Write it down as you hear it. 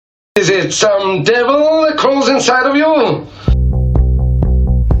Is it some devil that crawls inside of you?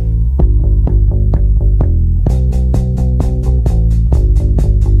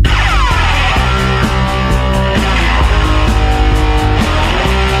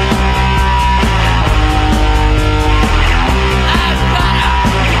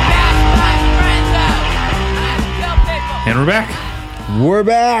 And we're back. We're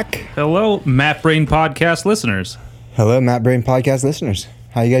back. Hello, Matt Brain Podcast listeners. Hello, Matt Brain Podcast listeners.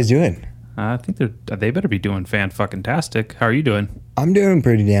 How you guys doing? I think they better be doing fan-fucking-tastic. How are you doing? I'm doing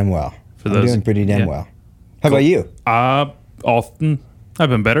pretty damn well. How about you? I've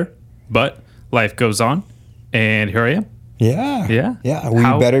been better, but life goes on, and here I am. Yeah. Yeah. Were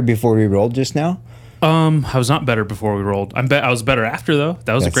you better before we rolled just now? I was not better before we rolled. I was better after, though.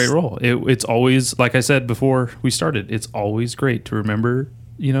 That was a great roll. It's always, like I said before we started, it's always great to remember,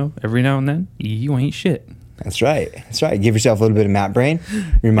 every now and then, you ain't shit. That's right. Give yourself a little bit of Matt Brain.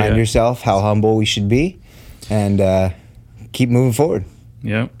 Remind yourself how humble we should be, and keep moving forward.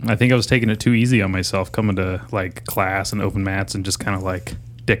 Yeah. I think I was taking it too easy on myself coming to, class and open mats and just kind of,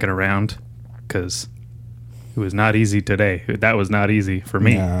 dicking around, because it was not easy today. That was not easy for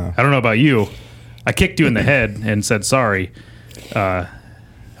me. No. I don't know about you. I kicked you in the head and said sorry.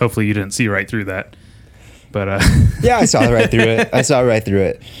 Hopefully you didn't see right through that. But yeah, I saw right through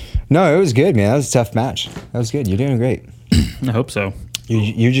it. No, it was good, man. That was a tough match. That was good. You're doing great. I hope so.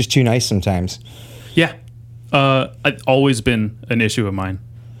 You're just too nice sometimes. Yeah. It's always been an issue of mine,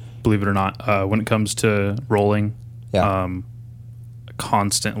 believe it or not. When it comes to rolling,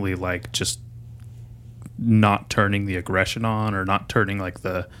 constantly just not turning the aggression on, or not turning I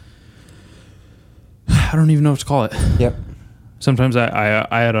don't even know what to call it. Yep. Sometimes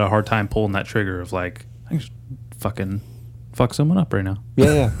I had a hard time pulling that trigger of I can just fucking fuck someone up right now.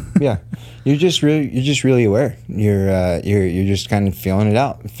 Yeah. You're just really aware. You're just kind of feeling it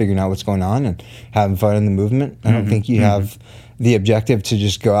out, figuring out what's going on, and having fun in the movement. I don't think you have the objective to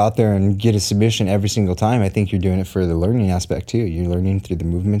just go out there and get a submission every single time. I think you're doing it for the learning aspect too. You're learning through the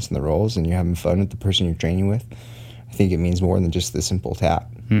movements and the rolls, and you're having fun with the person you're training with. I think it means more than just the simple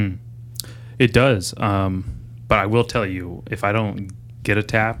tap. It does. But I will tell you, if I don't get a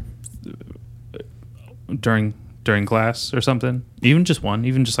tap during class or something, even just one,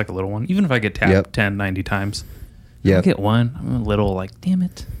 even just a little one, even if I get tapped 10, 90 times, I get one, I'm a little damn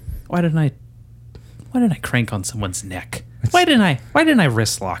it. Why didn't I crank on someone's neck? Why didn't I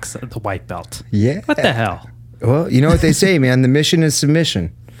wrist lock the white belt? Yeah. What the hell? Well, you know what they say, man. The mission is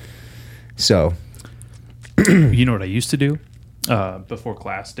submission. So. You know what I used to do before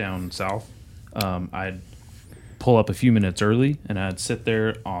class down south? I'd pull up a few minutes early, and I'd sit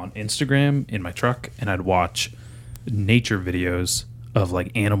there on Instagram in my truck, and I'd watch nature videos of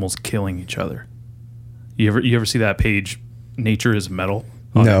animals killing each other. You ever see that page, Nature is Metal,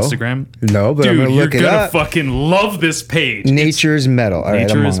 on Instagram? No, but dude, I'm gonna look it up. You're gonna fucking love this page. Nature is Metal. All right,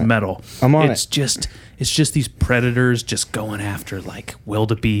 Nature is Metal. I'm on it. It's just these predators just going after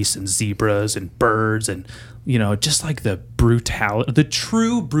wildebeest and zebras and birds, and just the brutality, the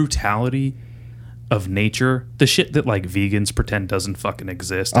true brutality of nature, the shit that vegans pretend doesn't fucking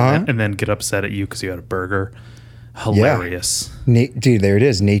exist, and then get upset at you because you had a burger. Hilarious. Dude, there it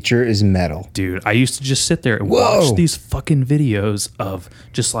is. Nature is Metal. Dude, I used to just sit there and watch these fucking videos of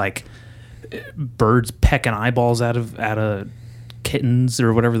just birds pecking eyeballs out of kittens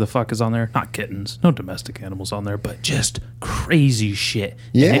or whatever the fuck is on there. Not kittens, no domestic animals on there, but just crazy shit.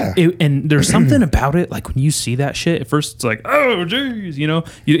 Yeah. And there's something about it, when you see that shit, at first it's oh geez, you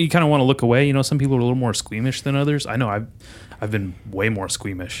kind of want to look away. Some people are a little more squeamish than others. I know I've been way more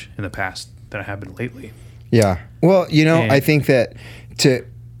squeamish in the past than I have been lately. Yeah. Well, I think that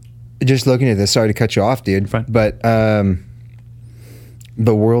just looking at this, sorry to cut you off, dude, Fine. But the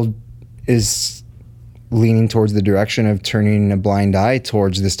world is leaning towards the direction of turning a blind eye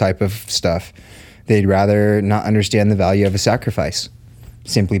towards this type of stuff. They'd rather not understand the value of a sacrifice,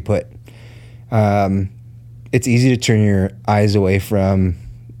 simply put. It's easy to turn your eyes away from,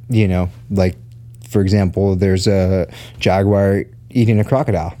 for example, there's a jaguar eating a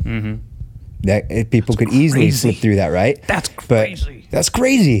crocodile. Mm-hmm. People could easily slip through that, right? That's crazy. That's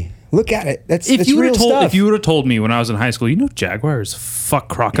crazy. Look at it. That's if real stuff. If you would have told me when I was in high school, jaguars fuck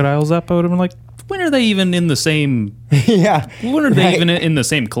crocodiles up, I would have been when are they even in the same? Yeah. When are they even in the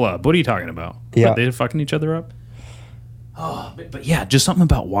same club? What are you talking about? Yeah. They fucking each other up. Oh, but yeah, just something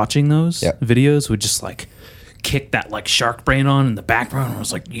about watching those videos would just kick that shark brain on in the background. I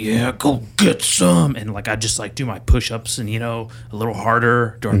was yeah, go get some. And I just do my push-ups and, a little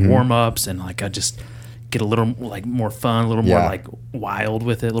harder during warm-ups. And I just get a little more fun, a little more wild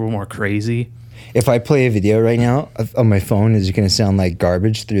with it, a little more crazy. If I play a video right now on my phone, is it going to sound like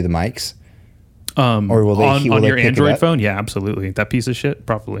garbage through the mics? Or will they on will they your pick it Android up? phone? Yeah, absolutely. That piece of shit,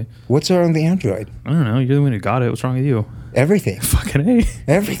 probably. What's wrong with the Android? I don't know. You're the one who got it. What's wrong with you? Everything. Fucking A.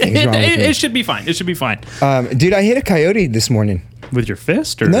 Everything's wrong with me. It should be fine. It should be fine. Dude, I hit a coyote this morning. With your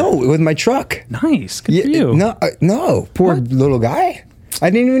fist or No, with my truck. Nice. Good for you. No, poor little guy. I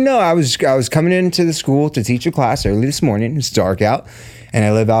didn't even know. I was coming into the school to teach a class early this morning. It's dark out, and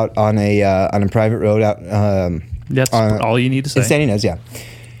I live out on a private road out. That's all you need to say. In San Ynez, yeah.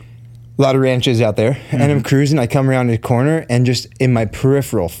 A lot of ranches out there, and I'm cruising. I come around the corner, and just in my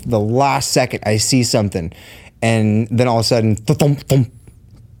peripheral, the last second, I see something, and then all of a sudden, thump, thump.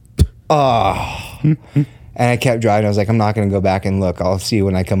 And I kept driving. I was like, I'm not going to go back and look. I'll see you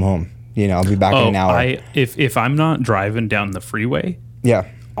when I come home. I'll be back in an hour. If I'm not driving down the freeway, yeah,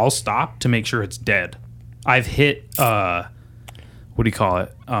 I'll stop to make sure it's dead. I've hit what do you call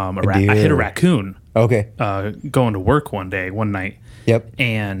it? I hit a raccoon. Okay. Going to work one night. Yep.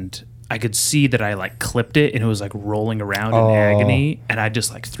 And I could see that I clipped it and it was rolling around in agony, and I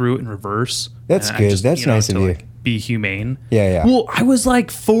just threw it in reverse. That's good. That's nice of you. Be humane. Yeah. Well, I was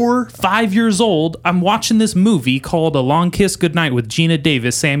 4, 5 years old. I'm watching this movie called A Long Kiss Goodnight with Gina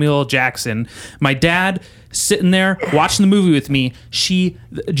Davis, Samuel L. Jackson. My dad sitting there watching the movie with me.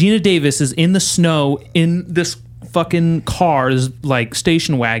 Gina Davis is in the snow in this fucking car, this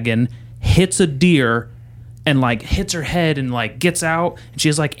station wagon, hits a deer and hits her head and gets out, and she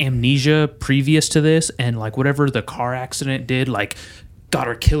has amnesia previous to this, and whatever the car accident did got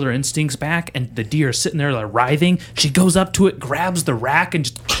her killer instincts back, and the deer is sitting there writhing. She goes up to it, grabs the rack, and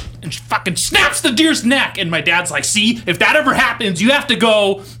she fucking snaps the deer's neck. And my dad's like, see, if that ever happens, you have to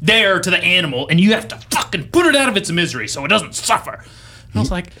go there to the animal and you have to fucking put it out of its misery so it doesn't suffer. And I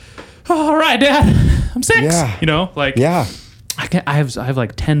was like, oh, all right, Dad, I'm 6. Yeah. Yeah. I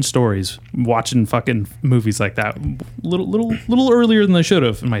have 10 stories watching fucking movies like that, little earlier than I should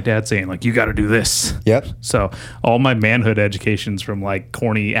have. And my dad saying you got to do this. Yep. So all my manhood education's from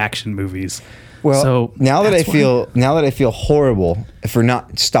corny action movies. Well, so now that I feel horrible for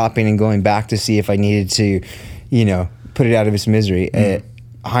not stopping and going back to see if I needed to, put it out of its misery.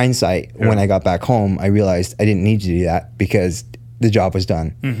 Hindsight, when I got back home, I realized I didn't need to do that because the job was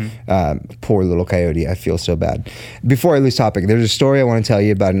done. Poor little coyote. I feel so bad. Before I lose topic, there's a story I want to tell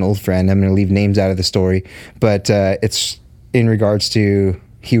you about an old friend. I'm going to leave names out of the story, but it's in regards to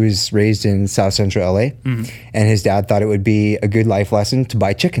he was raised in South Central LA, and his dad thought it would be a good life lesson to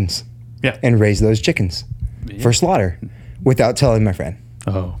buy chickens and raise those chickens for slaughter without telling my friend.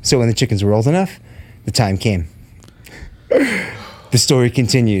 Oh. So when the chickens were old enough, the time came. The story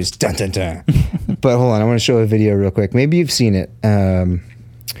continues. Dun, dun, dun. But hold on, I want to show a video real quick. Maybe you've seen it.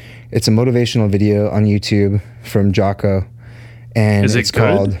 It's a motivational video on YouTube from Jocko, and it's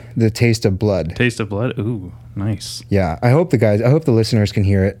called "The Taste of Blood." Taste of Blood. Ooh, nice. Yeah, I hope the listeners can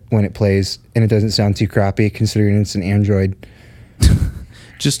hear it when it plays, and it doesn't sound too crappy considering it's an Android.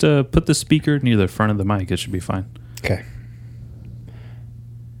 Just put the speaker near the front of the mic. It should be fine. Okay.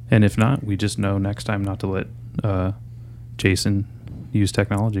 And if not, we just know next time not to let Jason use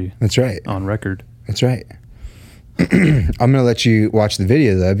technology. That's right. On record. That's right. I'm going to let you watch the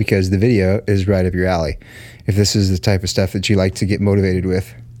video, though, because the video is right up your alley. If this is the type of stuff that you like to get motivated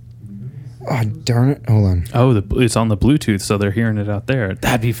with. Oh, darn it. Hold on. Oh, it's on the Bluetooth, so they're hearing it out there.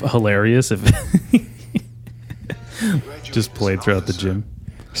 That'd be hilarious if just played throughout the gym.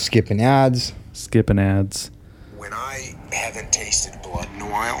 Skipping ads. When I haven't tasted blood in a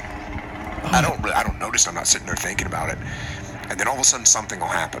while, I don't notice. I'm not sitting there thinking about it. And then all of a sudden something will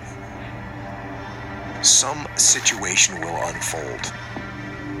happen. Some situation will unfold.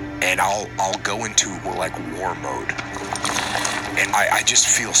 And I'll go into war mode. And I just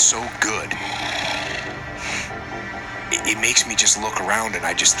feel so good. It makes me just look around and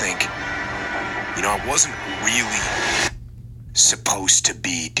I just think, I wasn't really supposed to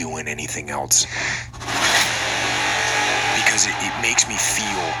be doing anything else. Because it makes me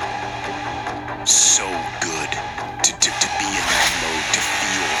feel so good to be in that mode, to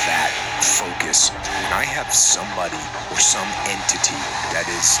feel that focus. When I have somebody or some entity that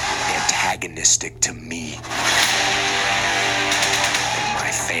is antagonistic to me, and my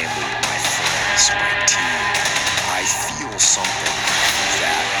family, my friends, my team, I feel something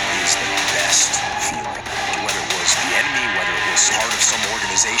that is the best feeling. Whether it was the enemy, whether it was part of some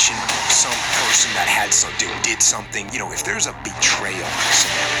organization, some person that did something. If there's a betrayal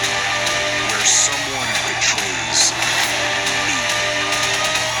scenario where someone betrays me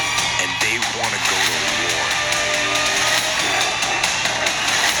and they want to go to war,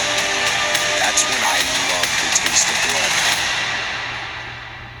 that's when I love the taste of blood.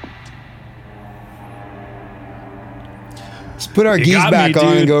 Put our You geese got back me, on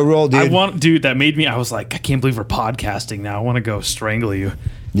and dude. go roll, dude. Dude, that made me. I was like, I can't believe we're podcasting now. I want to go strangle you.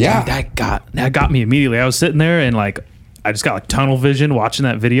 Yeah. Dude, that got me immediately. I was sitting there and like, I just got like tunnel vision watching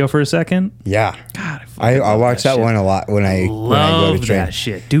that video for a second. Yeah. God, I watch that shit. one a lot when I go Love to train. that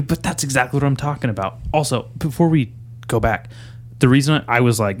shit, dude. But that's exactly what I'm talking about. Also, before we go back, the reason I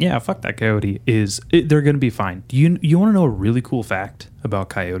was like, yeah, fuck that coyote is they're gonna be fine. You want to know a really cool fact about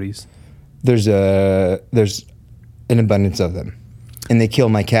coyotes? There's an abundance of them, and they kill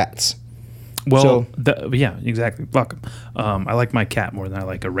my cats. Well, So- yeah, exactly. Fuck 'em. I like my cat more than I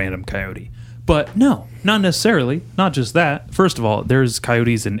like a random coyote. But no, not necessarily. Not just that. First of all, there's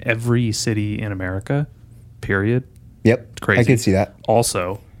coyotes in every city in America. Period. Yep, Crazy. I could see that.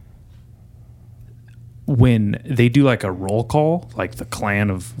 Also, when they do like a roll call, like the clan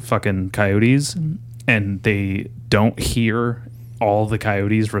of fucking coyotes, and they don't hear all the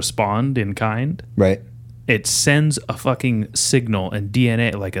coyotes respond in kind, Right. it sends a fucking signal and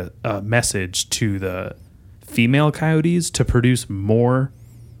DNA, like a message to the female coyotes to produce more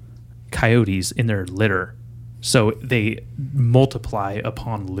coyotes in their litter. So they multiply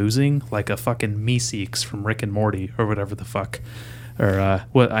upon losing, like a fucking Meeseeks from Rick and Morty or whatever the fuck. Or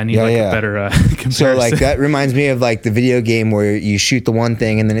what? I need Yeah, like yeah. a better comparison. So like that reminds me of like the video game where you shoot the one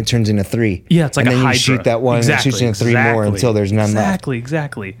thing and then it turns into 3. Yeah, it's like and a then Hydra. you shoot that one and it shoots into 3 more until there's none left.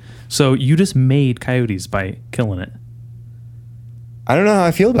 Exactly. So you just made coyotes by killing it. I don't know how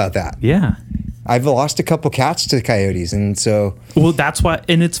I feel about that. Yeah. I've lost a couple cats to coyotes, and so Well, that's why,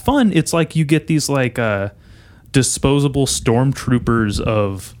 and it's fun. It's like you get these like disposable stormtroopers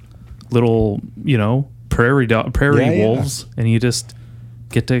of little, prairie Yeah. wolves, and you just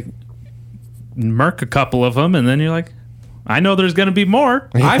get to murk a couple of them, and then you're like, I know there's gonna be more.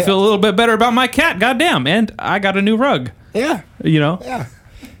 I feel a little bit better about my cat. Goddamn, and I got a new rug. yeah, Yeah.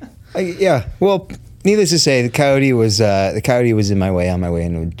 yeah. Well, needless to say, the coyote was in my way on my way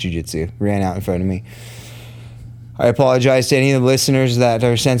into jiu-jitsu. Ran out in front of me. I apologize to any of the listeners that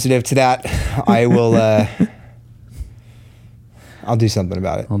are sensitive to that. I will. I'll do something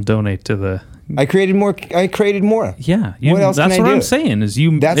about it. I'll donate to the. I created more. Yeah, What else that's can I what do? I'm saying. Is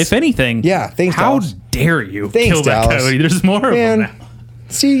you, That's- if anything, yeah, thanks, How Dallas. dare you Thanks, kill that Dallas. coyote? There's more of them Man, now.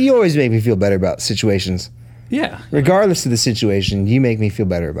 see, you always make me feel better about situations. Yeah, Regardless of the situation, you make me feel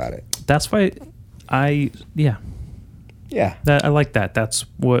better about it. that's why Yeah. I like that. That's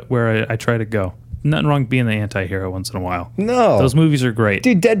where I try to go. Nothing wrong being the anti-hero once in a while. No. Those movies are great.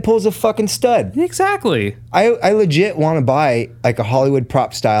 Dude, Deadpool's a fucking stud. Exactly. I legit want to buy like a Hollywood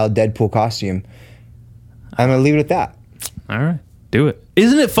prop style Deadpool costume. I'm gonna leave it at that. All right, do it.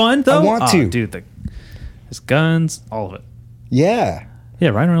 Isn't it fun though? I want to. dude. His guns, all of it. Yeah. Yeah,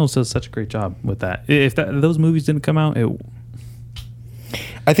 Ryan Reynolds does such a great job with that. If those movies didn't come out,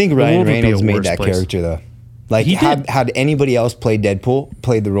 I think world Ryan would be a Reynolds made worse that place. character though. Like He had did. anybody else played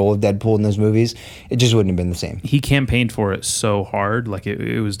the role of Deadpool in those movies, it just wouldn't have been the same. he campaigned for it so hard, like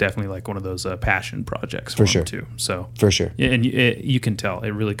it was definitely like one of those passion projects for him sure. too. So For sure. yeah, and you can tell it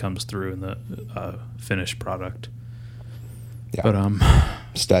really comes through in the finished product. Yeah. But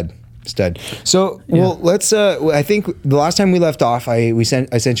Stud. So, well, let's. I think the last time we left off, I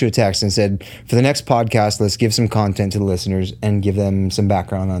sent you a text and said for the next podcast, let's give some content to the listeners and give them some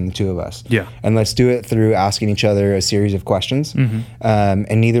background on the two of us. Yeah. And let's do it through asking each other a series of questions. Mm-hmm.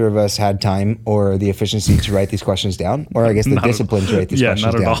 And neither of us had time or the efficiency to write these questions down, or I guess the Not at- discipline to write these Yeah,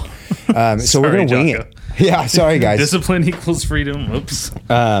 questions not at down. all. So we're Sorry, gonna wing Jocko. it. Yeah. Sorry, guys. discipline equals freedom. Oops.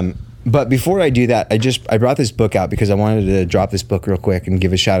 But before I do that, I brought this book out because I wanted to drop this book real quick and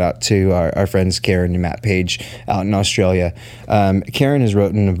give a shout out to our friends Karen and Matt Page out in Australia. Karen has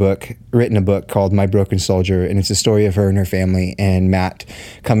written a book called My Broken Soldier, and it's a story of her and her family and Matt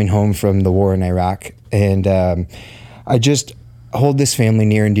coming home from the war in Iraq. And I just hold this family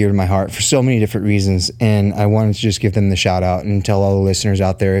near and dear to my heart for so many different reasons, and I wanted to just give them the shout out and tell all the listeners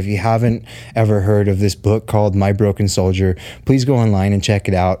out there, if you haven't ever heard of this book called My Broken Soldier, please go online and check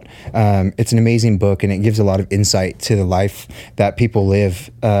it out. It's an amazing book, and it gives a lot of insight to the life that people live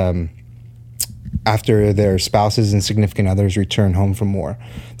after their spouses and significant others return home from war.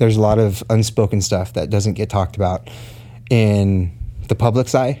 There's a lot of unspoken stuff that doesn't get talked about in the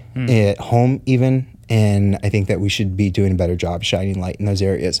public's eye, at home even. And I think that we should be doing a better job shining light in those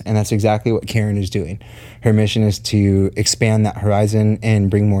areas. And that's exactly what Karen is doing. Her mission is to expand that horizon and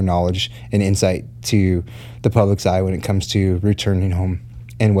bring more knowledge and insight to the public's eye when it comes to returning home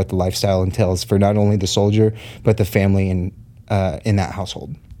and what the lifestyle entails for not only the soldier, but the family in that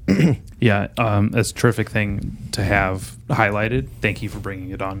household. Yeah, that's a terrific thing to have highlighted. Thank you for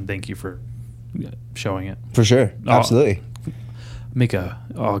bringing it on. Thank you for showing it. For sure. Absolutely.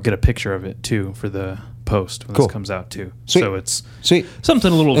 I'll get a picture of it too for the post when Cool. this comes out too. Sweet. So it's Sweet.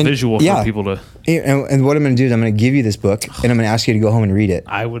 something a little And, visual yeah. for people to. And what I'm going to do is I'm going to give you this book, and I'm going to ask you to go home and read it.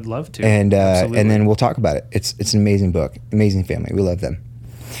 I would love to. And then we'll talk about it. It's an amazing book, amazing family. We love them.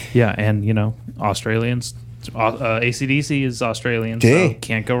 yeah, and Australians. AC/DC is Australian, Hey. so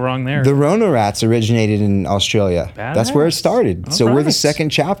can't go wrong there. The Rona Rats originated in Australia. That's where it Badass. started. So we're the Alright. second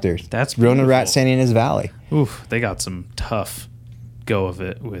chapter. That's Rona Rat beautiful. Santa Ynez Valley. Oof, they got some tough go of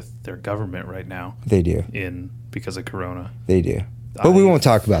it with their government right now They do. because of Corona. They do. But we won't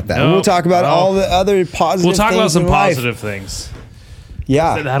talk about that. No, we'll talk about no. all the other positive We'll talk about things some in life. positive things.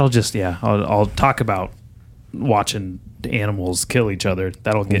 Yeah. That'll just I'll talk about watching animals kill each other.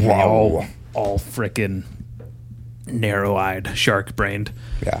 That'll get me Whoa. all frickin' narrow-eyed, shark-brained.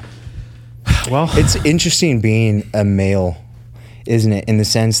 Yeah. Well, It's interesting being a male, isn't it? In the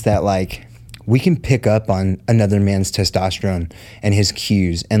sense that like we can pick up on another man's testosterone and his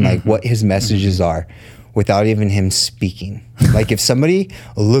cues and like what his messages are without even him speaking. Like if somebody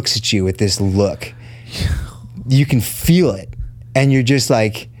looks at you with this look, you can feel it. And you're just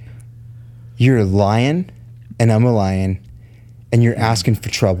like, you're a lion and I'm a lion and you're asking for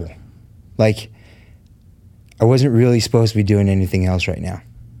trouble. Like, I wasn't really supposed to be doing anything else right now.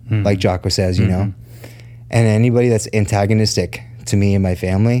 Like Jocko says, you know? And anybody that's antagonistic to me and my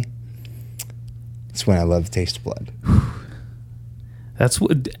family, it's when I love the taste of blood. that's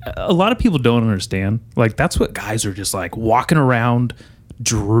what a lot of people don't understand. Like, that's what guys are just like walking around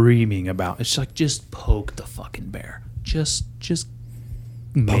dreaming about. It's like, just poke the fucking bear. Just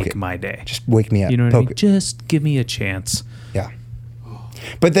make it. my day. Just wake me up. You know what I poke mean? it. Just give me a chance. Yeah.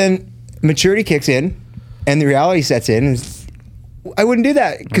 But then maturity kicks in and the reality sets in. And I wouldn't do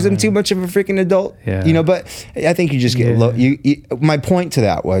that because I'm too much of a freaking adult. Yeah. You know, but I think you just get low. My point to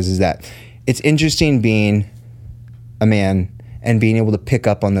that is that it's interesting being a man and being able to pick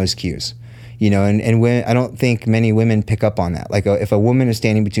up on those cues. You know, and when I don't think many women pick up on that. Like if a woman is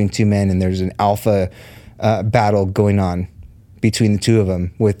standing between two men and there's an alpha battle going on between the two of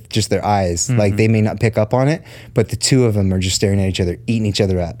them with just their eyes, like they may not pick up on it, but the two of them are just staring at each other, eating each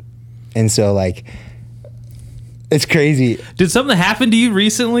other up. And so like, it's crazy. Did something happen to you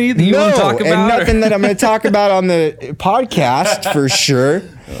recently that you want to talk about? and or- nothing that I'm going to talk about on the podcast for sure.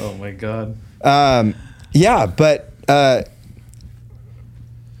 Oh my god. Yeah, but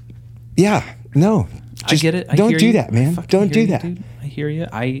yeah, no. I get it. I Don't hear do you. that, man. I fucking Don't hear do you, that. dude. I hear you.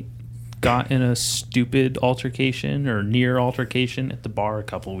 I got in a stupid altercation or near altercation at the bar a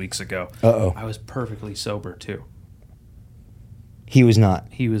couple weeks ago. Uh-oh. I was perfectly sober too. He was not.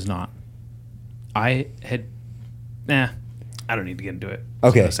 He was not. I don't need to get into it. It's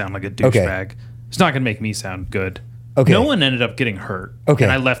Okay. gonna sound like a Okay. douchebag. It's not gonna make me sound good. Okay. No one ended up getting hurt. Okay.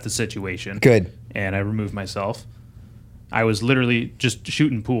 And I left the situation. Good. And I removed myself. I was literally just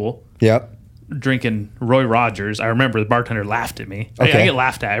shooting pool, Yep. drinking Roy Rogers. I remember the bartender laughed at me. I Okay. get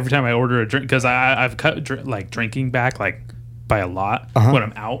laughed at every time I order a drink because I've cut drinking back like by a lot Uh-huh. when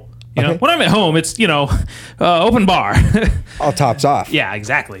I'm out. You know, Okay. when I'm at home, it's open bar. All tops off. Yeah,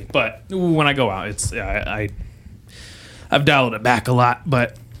 exactly. But when I go out, it's I've dialed it back a lot.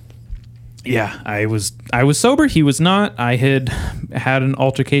 But yeah, I was sober. He was not. I had an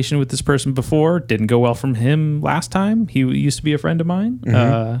altercation with this person before. Didn't go well from him last time. He used to be a friend of mine,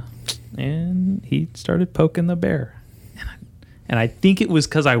 and he started poking the bear. And I think it was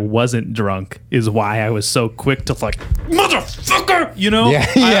because I wasn't drunk is why I was so quick to like, motherfucker, you know? Yeah,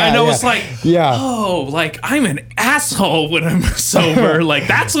 I know yeah. it's like, Yeah. oh, like I'm an asshole when I'm sober. Like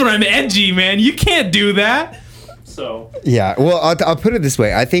that's when I'm edgy, man. You can't do that. So Yeah. Well, I'll put it this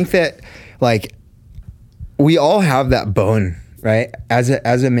way. I think that like we all have that bone, right? As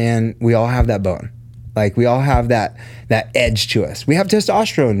a man, we all have that bone. Like we all have that edge to us. We have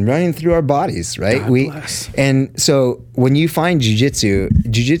testosterone running through our bodies, right? God bless. And so when you find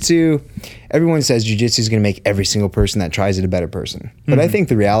jujitsu, everyone says jujitsu is going to make every single person that tries it a better person. But I think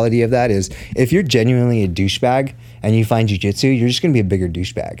the reality of that is if you're genuinely a douchebag and you find jujitsu, you're just going to be a bigger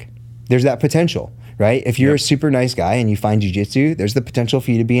douchebag. There's that potential, right? If you're a super nice guy and you find jujitsu, there's the potential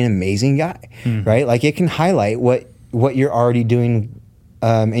for you to be an amazing guy, right? Like it can highlight what you're already doing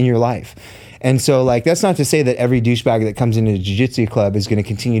in your life. And so, like, that's not to say that every douchebag that comes into the jiu-jitsu club is going to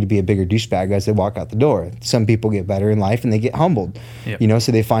continue to be a bigger douchebag as they walk out the door. Some people get better in life and they get humbled, Yep. you know,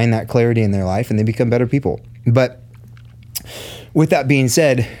 so they find that clarity in their life and they become better people. But with that being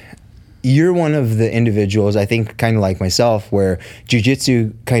said, you're one of the individuals, I think, kind of like myself, where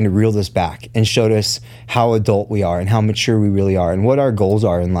jiu-jitsu kind of reeled us back and showed us how adult we are and how mature we really are and what our goals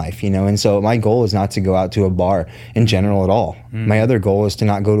are in life, you know? And so my goal is not to go out to a bar in general at all. My other goal is to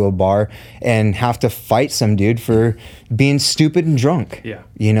not go to a bar and have to fight some dude for being stupid and drunk. Yeah.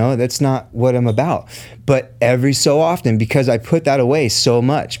 You know, that's not what I'm about. But every so often, because I put that away so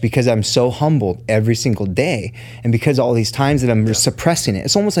much, because I'm so humbled every single day, and because all these times that I'm suppressing it,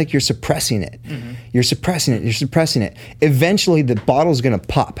 it's almost like you're suppressing it. You're suppressing it. You're suppressing it. Eventually, the bottle's going to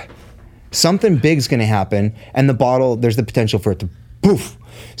pop. Something big's going to happen, and the bottle, there's the potential for it to poof.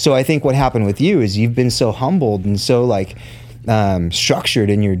 So I think what happened with you is you've been so humbled and so like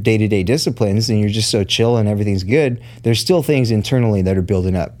structured in your day-to-day disciplines, and you're just so chill and everything's good. There's still things internally that are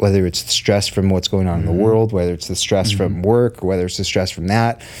building up, whether it's the stress from what's going on in the world, whether it's the stress from work, or whether it's the stress from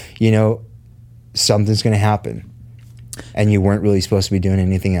that. You know, something's going to happen, and you weren't really supposed to be doing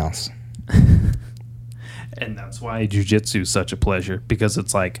anything else. And that's why jiu-jitsu is such a pleasure, because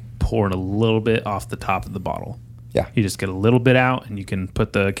it's like pouring a little bit off the top of the bottle. Yeah. You just get a little bit out, and you can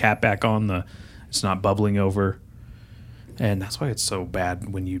put the cap back on. It's not bubbling over. And that's why it's so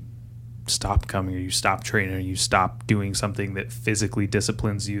bad when you stop coming, or you stop training, or you stop doing something that physically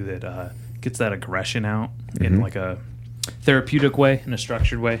disciplines you, that gets that aggression out in like a therapeutic way, in a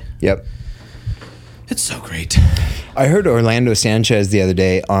structured way. Yep. It's so great. I heard Orlando Sanchez the other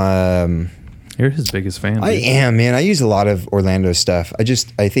day. You're his biggest fan. I dude. am, man. I use a lot of Orlando stuff. I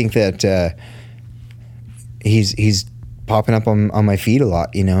think that he's popping up on my feed a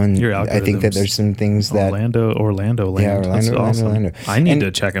lot, you know, and Your I think that algorithms. there's some things that Orlando land. Yeah, That's Orlando, awesome. Orlando. I need And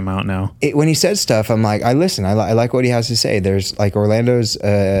to check him out now. when he says stuff, I'm like, I listen. I like what he has to say. There's like Orlando's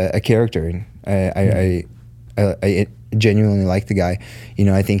a character, and I genuinely like the guy. You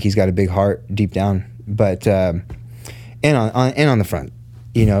know, I think he's got a big heart deep down, but and on the front,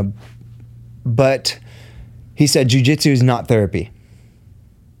 you know. But he said jiu-jitsu is not therapy,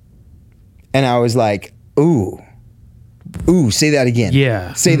 and I was like, ooh, say that again.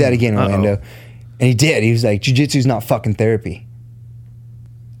 Yeah. Say that again, Orlando. Uh-oh. And he did. He was like, jiu-jitsu is not fucking therapy.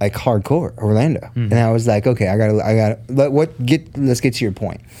 Like hardcore, Orlando. And I was like, okay, let's get to your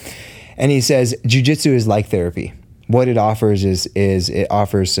point. And he says, jiu-jitsu is like therapy. What it offers is it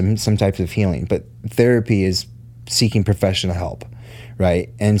offers some types of healing, but therapy is seeking professional help, right?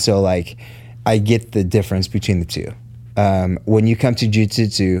 And so like, I get the difference between the two. When you come to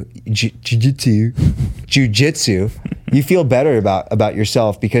jiu-jitsu, you feel better about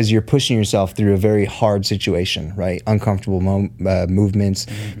yourself because you're pushing yourself through a very hard situation, right? Uncomfortable movements,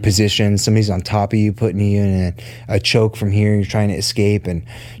 positions. Somebody's on top of you, putting you in a choke from here. You're trying to escape, and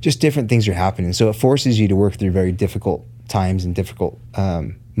just different things are happening. So it forces you to work through very difficult times and difficult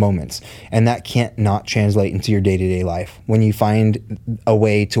moments, and that can't not translate into your day-to-day life. When you find a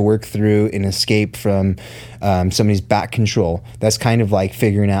way to work through and escape from somebody's back control, that's kind of like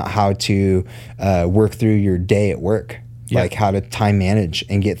figuring out how to work through your day at work, like how to time manage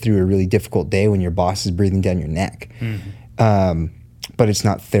and get through a really difficult day when your boss is breathing down your neck. But it's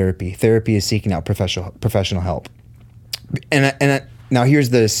not therapy. Therapy is seeking out professional help. And now here's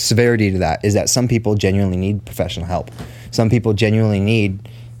the severity to that, is that some people genuinely need professional help. Some people genuinely need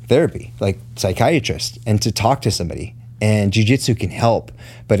therapy, like psychiatrists, and to talk to somebody. And jiu-jitsu can help,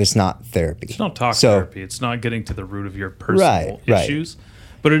 but it's not therapy. It's not therapy. It's not getting to the root of your personal Right. issues.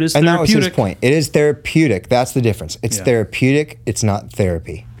 But it is And that therapeutic. was his point. It is therapeutic. That's the difference. It's Yeah. therapeutic. It's not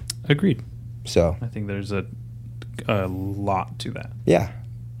therapy. Agreed. So, I think there's a lot to that. yeah. There's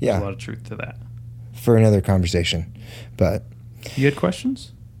a Yeah. lot of truth to that. For another conversation. But You had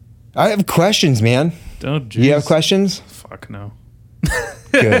questions? I have questions, man. Oh, geez. You have questions? Fuck no.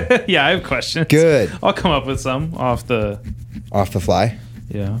 Good. Yeah, I have questions. Good. I'll come up with some off the. Off the fly.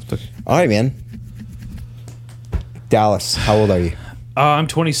 Yeah. All right, man. Dallas, how old are you? I'm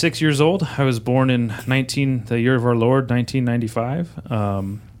 26 years old. I was born in the year of our Lord,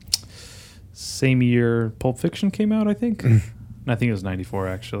 1995. Same year Pulp Fiction came out, I think. I think it was 94,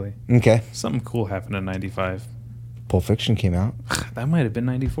 actually. Okay. Something cool happened in 95. Pulp Fiction came out. That might have been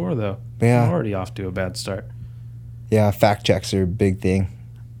 94, though. Yeah. I'm already off to a bad start. Yeah, fact checks are a big thing.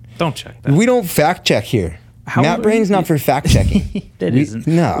 Don't check that. We don't fact check here. How Matt old- Brain's not for fact checking. That We- isn't.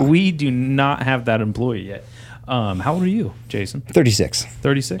 no. We do not have that employee yet. How old are you, Jason? 36.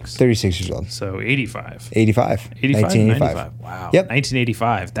 36? 36 years old. So 85. 85. 85, 1985. 95. Wow. Yep.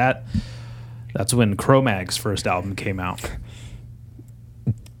 1985. That's when Cro-Mag's first album came out.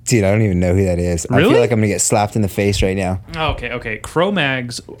 Dude, I don't even know who that is. I Really? feel like I'm going to get slapped in the face right now. Okay.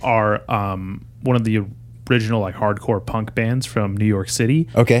 Cro-Mags are one of the original like hardcore punk bands from New York City.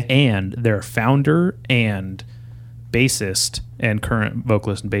 Okay. And their founder and bassist and current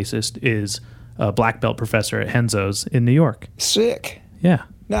vocalist and bassist is a black belt professor at Henzo's in New York. Sick. Yeah.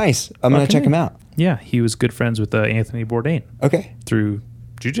 Nice. I'm going to check him out. Yeah, he was good friends with Anthony Bourdain Okay. through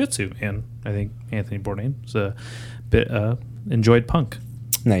jiu-jitsu, and I think Anthony Bourdain was a bit enjoyed punk.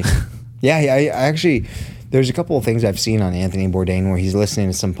 Nice. Yeah, I actually, there's a couple of things I've seen on Anthony Bourdain where he's listening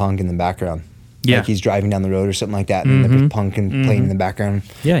to some punk in the background. Yeah. Like he's driving down the road or something like that, and then the punk and playing in the background.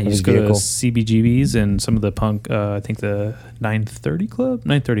 Yeah, of he his used to go to vehicle. CBGBs and some of the punk. I think the 930 Club.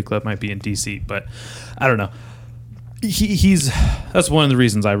 930 Club might be in DC, but I don't know. He's that's one of the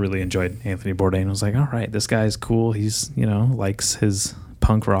reasons I really enjoyed Anthony Bourdain. I was like, all right, this guy's cool. He's likes his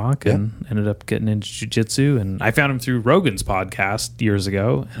punk rock and ended up getting into jiu-jitsu. And I found him through Rogan's podcast years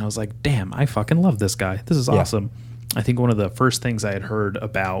ago, and I was like, damn, I fucking love this guy. This is awesome. I think one of the first things I had heard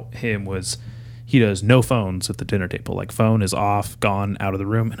about him was he does no phones at the dinner table. Like, phone is off, gone, out of the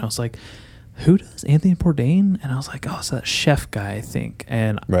room. And I was like, who does Anthony Bourdain? And I was like, oh, it's that chef guy, I think.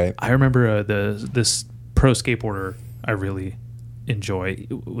 And Right. I remember this pro skateboarder I really enjoy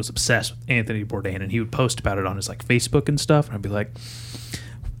was obsessed with Anthony Bourdain, and he would post about it on his like Facebook and stuff. And I'd be like,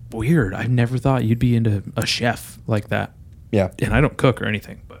 weird. I never thought you'd be into a chef like that. Yeah. And I don't cook or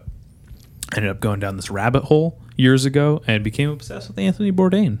anything, but I ended up going down this rabbit hole years ago and became obsessed with Anthony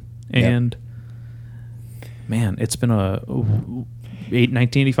Bourdain. And man, it's been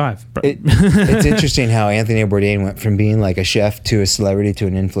 1985. It's interesting how Anthony Bourdain went from being like a chef to a celebrity to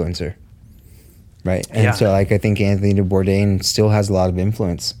an influencer. Right. And so like I think Anthony Bourdain still has a lot of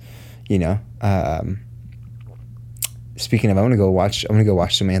influence, Speaking of, I'm gonna go watch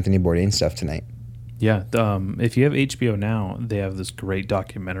some Anthony Bourdain stuff tonight. Yeah. If you have HBO Now, they have this great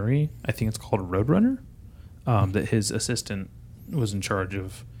documentary. I think it's called Roadrunner, that his assistant was in charge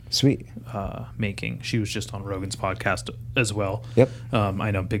of Sweet. making. She was just on Rogan's podcast as well. Yep. I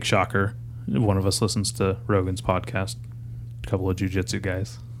know, big shocker. One of us listens to Rogan's podcast. A couple of jiu-jitsu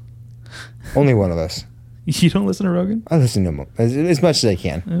guys. Only one of us. You don't listen to Rogan? I listen to him as much as I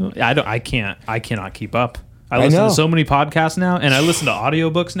can. I cannot keep up. I listen know. to so many podcasts now, and I listen to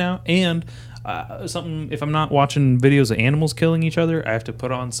audiobooks now, and if I'm not watching videos of animals killing each other, I have to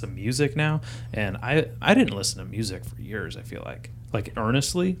put on some music now. And I didn't listen to music for years. I feel like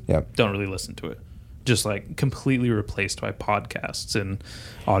earnestly. Yep. Don't really listen to it. Just like completely replaced by podcasts and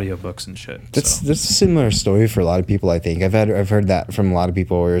audiobooks and shit. That's a similar story for a lot of people. I think I've heard that from a lot of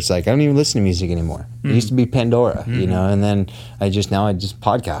people where it's like I don't even listen to music anymore. It used to be Pandora, and then I just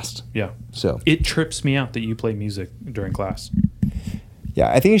podcast. Yeah. So it trips me out that you play music during class.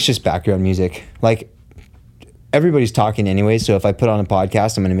 yeah, I think it's just background music. Like everybody's talking anyway, so if I put on a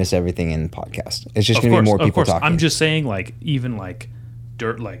podcast, I'm going to miss everything in the podcast. It's just going to be more people talking. I'm just saying, even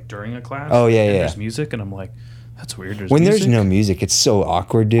during a class. Oh yeah, There's music, and I'm like, that's weird. When there's no music, it's so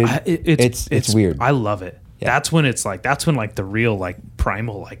awkward, dude. It's weird. I love it. Yeah. That's when the real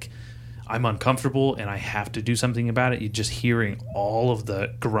primal I'm uncomfortable and I have to do something about it. You're just hearing all of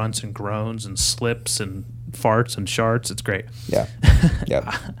the grunts and groans and slips and farts and sharts. It's great. Yeah.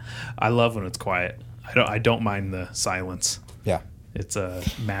 Yeah. I love when it's quiet. I don't mind the silence. Yeah. It's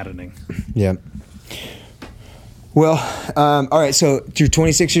maddening. Yeah. Well, all right. So you're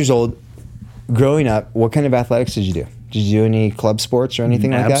 26 years old. Growing up, what kind of athletics did you do? Did you do any club sports or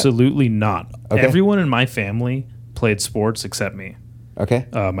anything like that? Absolutely not. Okay. Everyone in my family played sports except me. Okay.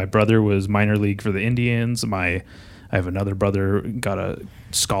 My brother was minor league for the Indians. I have another brother got a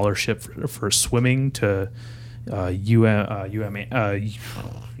scholarship for swimming to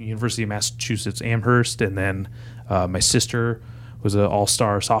University of Massachusetts Amherst, and then my sister was an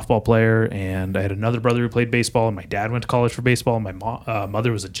all-star softball player, and I had another brother who played baseball, and my dad went to college for baseball, and my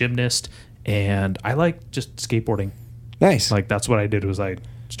mother was a gymnast, and I liked just skateboarding. Nice. That's what I did. Was I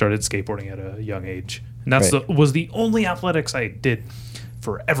started skateboarding at a young age, and that's Right. was the only athletics I did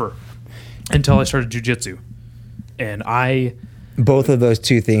forever until I started jiu-jitsu. And Both of those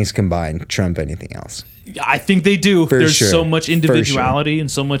two things combined trump anything else. I think they do. For There's sure. so much For individuality and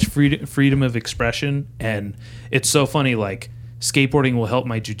so much freedom of expression, and it's so funny. Skateboarding will help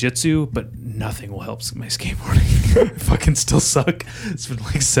my jiu-jitsu, but nothing will help my skateboarding. I fucking still suck. It's been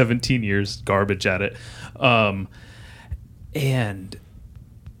 17 years garbage at it. And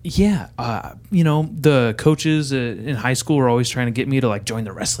yeah, the coaches in high school were always trying to get me to join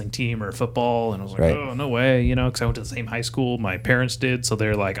the wrestling team or football, and I was like, Right. oh, no way, because I went to the same high school my parents did, so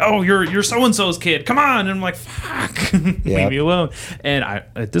they're like, oh, you're so-and-so's kid, come on, and I'm like, fuck, leave me alone. And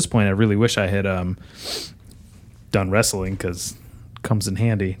at this point, I really wish I had done wrestling, because it comes in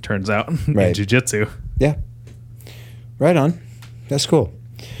handy, turns out, in Right. jiu-jitsu. Yeah. Right on. That's cool.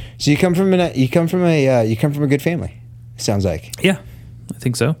 So you come from a good family. Sounds like. Yeah, I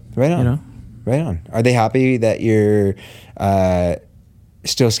think so. Right on. Right on. Are they happy that you're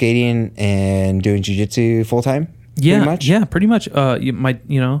still skating and doing jiu-jitsu full time? Yeah, Pretty much? yeah, pretty much.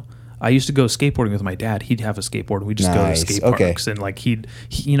 I used to go skateboarding with my dad. He'd have a skateboard, and we'd just go to Nice. skate Okay. parks, and like he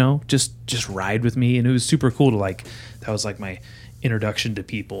you know, just ride with me, and it was super cool to like. That was like my introduction to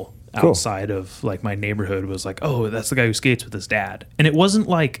people Cool. outside of like my neighborhood. Was like, oh, that's the guy who skates with his dad, and it wasn't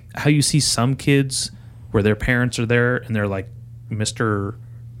like how you see some kids where their parents are there and they're like Mr.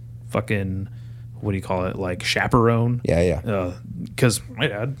 fucking, what do you call it, like chaperone. Yeah. Because my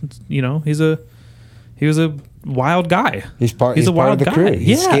dad, you know, he was a wild guy. He's part a of wild the guy. crew.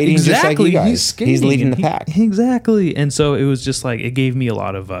 He's skating just like you guys. He's leading the pack. Exactly. And so it was just like, it gave me a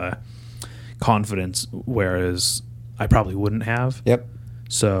lot of confidence, whereas I probably wouldn't have. Yep.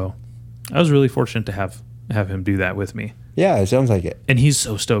 So I was really fortunate to have him do that with me. Yeah, it sounds like it. And he's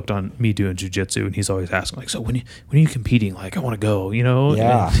so stoked on me doing jujitsu, and he's always asking, like, so when are you competing? Like, I want to go, you know?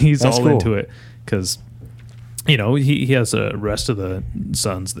 Yeah, And he's that's all cool. into it because, you know, he has a rest of the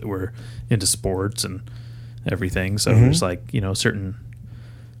sons that were into sports and everything. So Mm-hmm. there's like, you know, certain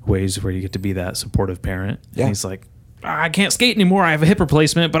ways where you get to be that supportive parent. Yeah. And he's like, I can't skate anymore. I have a hip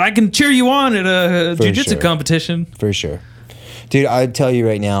replacement, but I can cheer you on at a For jujitsu sure. competition. For sure. Dude, I'd tell you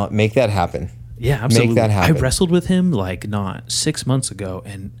right now, make that happen. Yeah, absolutely. that happen. I wrestled with him like not 6 months ago,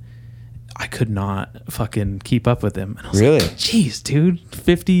 and I could not fucking keep up with him. And I was Really? like, jeez, dude,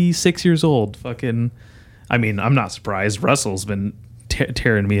 56 years old. Fucking, I mean, I'm not surprised. Russell's been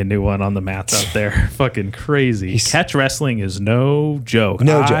tearing me a new one on the mats out there. Fucking crazy. Catch wrestling is no joke.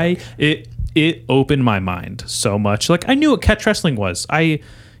 No joke. It opened my mind so much. Like, I knew what catch wrestling was. I,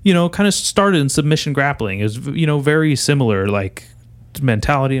 you know, kind of started in submission grappling. It was, you know, very similar, like,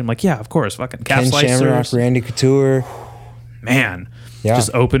 mentality. I'm like, yeah, of course, fucking calf Ken Shamrock, slicers. Randy Couture. Man, Yeah.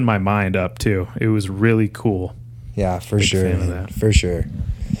 just opened my mind up too. It was really cool. Yeah, for Big sure. fan of man. that. For sure.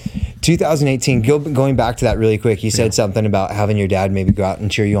 2018, going back to that really quick, you said something about having your dad maybe go out and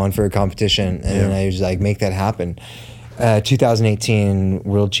cheer you on for a competition. And then I was like, make that happen. 2018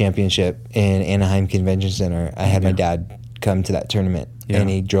 World Championship in Anaheim Convention Center. I had my dad come to that tournament, and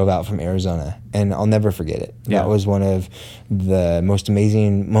he drove out from Arizona, and I'll never forget it. Yeah. That was one of the most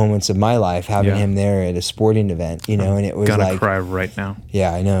amazing moments of my life, having Yeah. him there at a sporting event, you know, and it was Gonna like, cry right now.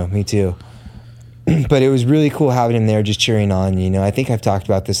 yeah, I know, me too. But it was really cool having him there just cheering on, you know. I think I've talked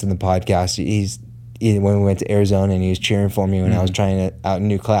about this in the podcast. When we went to Arizona and he was cheering for me when I was trying to out a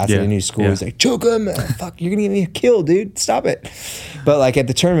new class at Yeah. a new school. Yeah. He's like, choke him. Fuck, you're going to get me a kill, dude. Stop it. But like at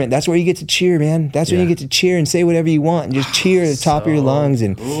the tournament, that's where you get to cheer, man. That's when you get to cheer and say whatever you want and just cheer at the top of your lungs.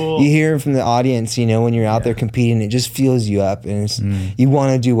 And you hear from the audience, you know, when you're out there competing, it just fills you up. And it's, you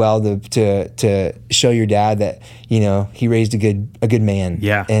want to do well to show your dad that, you know, he raised a good man.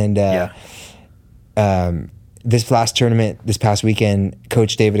 Yeah. And this last tournament, this past weekend,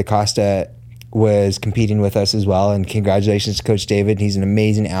 Coach David Acosta was competing with us as well, and congratulations to Coach David. He's an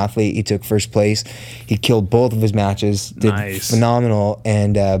amazing athlete. He took first place. He killed both of his matches, did Nice. phenomenal.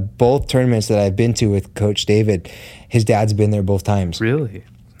 And both tournaments that I've been to with Coach David, his dad's been there both times. Really?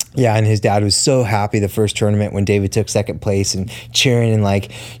 Yeah, and his dad was so happy the first tournament when David took second place and cheering and like,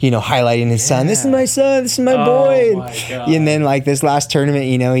 you know, highlighting his son. This is my son. This is my boy. my God. And then like this last tournament,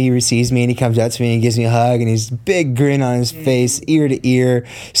 you know, he receives me and he comes up to me and he gives me a hug and he's big grin on his face, ear to ear,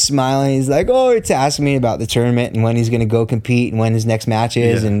 smiling. He's like, oh, it's asking me about the tournament and when he's going to go compete and when his next match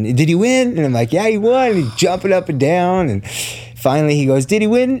is. Yeah. And did he win? And I'm like, yeah, he won. And he's jumping up and down and finally he goes, did he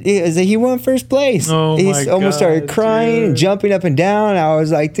win? He won first place. Oh, He my almost started God, crying and dude. jumping up and down. I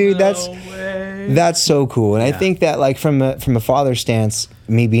was like, dude, that's so cool. And I think that like from a father stance,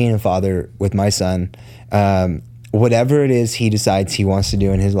 me being a father with my son, whatever it is he decides he wants to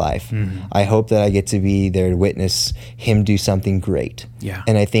do in his life, Mm-hmm. I hope that I get to be there to witness him do something great. Yeah.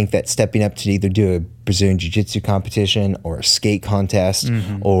 And I think that stepping up to either do a Brazilian Jiu-Jitsu competition or a skate contest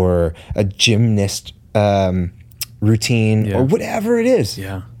Mm-hmm. or a gymnast routine Yeah. or whatever it is,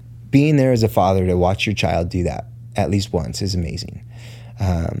 Yeah. being there as a father to watch your child do that at least once is amazing.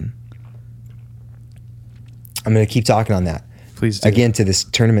 I'm going to keep talking on that. Please do. Again, to this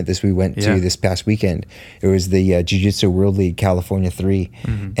tournament we went Yeah. to this past weekend. It was the Jiu-Jitsu World League California 3,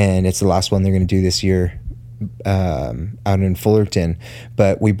 and it's the last one they're going to do this year out in Fullerton.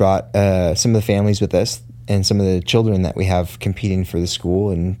 But we brought some of the families with us and some of the children that we have competing for the school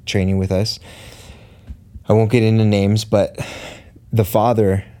and training with us. I won't get into names, but the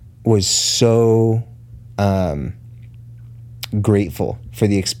father was so grateful for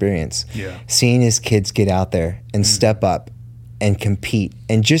the experience. Yeah. Seeing his kids get out there and step up and compete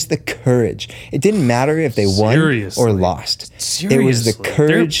and just the courage. It didn't matter if they won Seriously. or lost. It was the Seriously.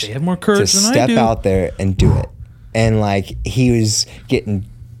 courage They have more courage to than I step do. out there and do it. And like he was getting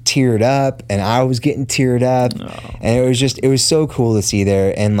teared up, and I was getting teared up, and it was so cool to see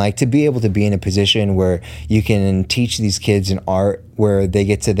there, and like to be able to be in a position where you can teach these kids an art where they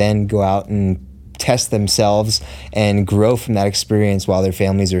get to then go out and test themselves and grow from that experience while their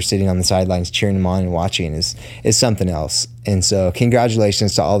families are sitting on the sidelines cheering them on and watching is something else. And so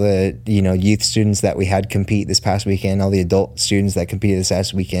congratulations to all the youth students that we had compete this past weekend, all the adult students that competed this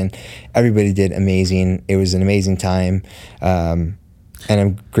past weekend. Everybody did amazing. It was an amazing time, and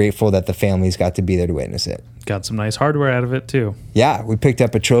I'm grateful that the families got to be there to witness it. Got some nice hardware out of it too. Yeah, we picked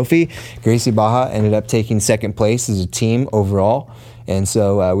up a trophy. Gracie Baja ended up taking second place as a team overall. And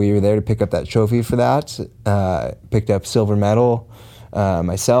so we were there to pick up that trophy for that. Picked up silver medal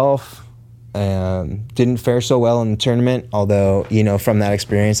myself. Didn't fare so well in the tournament, although, from that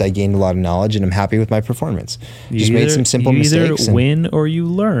experience, I gained a lot of knowledge, and I'm happy with my performance. Just made some simple mistakes. You either win or you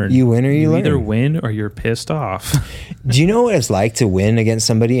learn. You win or you learn. Either win or you're pissed off. Do you know what it's like to win against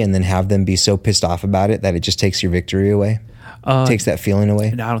somebody and then have them be so pissed off about it that it just takes your victory away? Takes that feeling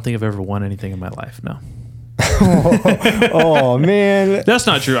away? No, I don't think I've ever won anything in my life, no. Oh man, that's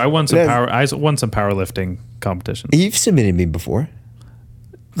not true. I won some powerlifting competitions. You've submitted me before.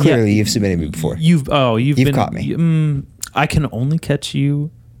 Clearly, you've submitted me before. You've caught me. I can only catch you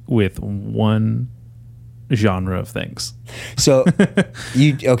with one genre of things. So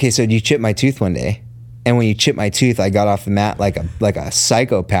you chipped my tooth one day, and when you chipped my tooth, I got off the mat like a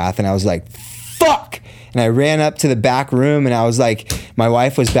psychopath, and I was like, "Fuck!" And I ran up to the back room, and I was like, my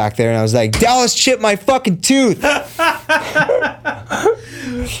wife was back there, and I was like, Dallas chipped my fucking tooth.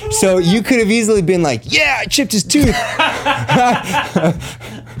 So you could have easily been like, yeah, I chipped his tooth.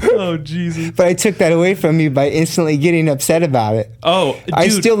 Oh, Jesus. But I took that away from you by instantly getting upset about it. Oh, dude. I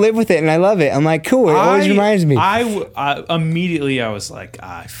still live with it, and I love it. I'm like, cool. It always reminds me. I immediately, I was like,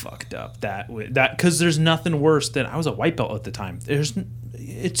 I fucked up that because there's nothing worse than, I was a white belt at the time.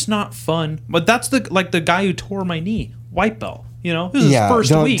 It's not fun, but that's the guy who tore my knee, white belt. This is his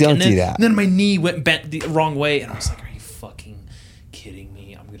first week, don't and then, do that. And then my knee went bent the wrong way, and I was like, "Are you fucking kidding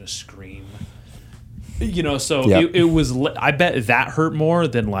me? I'm gonna scream." So Yep. it was. I bet that hurt more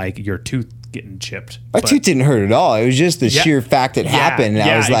than like your tooth getting chipped. My tooth didn't hurt at all. It was just the sheer fact it happened. And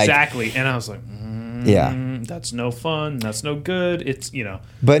I was like, exactly. And I was like, that's no fun. That's no good. It's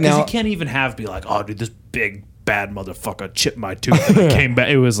But now you can't even be like, oh, dude, this big bad motherfucker chipped my tooth and it came back.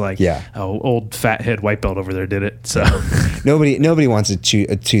 It was like, oh, old fat head white belt over there did it. So nobody wants a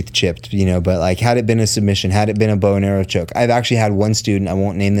tooth chipped, but like, had it been a submission, had it been a bow and arrow choke. I've actually had one student, I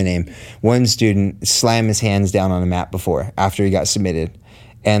won't name the name, one student slam his hands down on a mat before after he got submitted.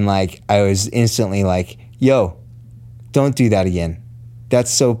 And like, I was instantly like, yo, don't do that again.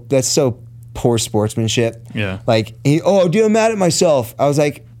 That's so poor sportsmanship. Yeah. Like, dude, I'm mad at myself. I was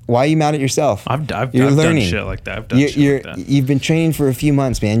like, why are you mad at yourself? I've You're learning. done shit like that. I've done shit like that. You've been training for a few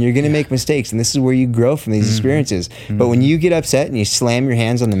months, man. You're going to make mistakes, and this is where you grow from these experiences. But when you get upset and you slam your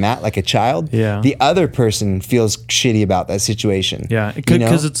hands on the mat like a child, the other person feels shitty about that situation. Yeah,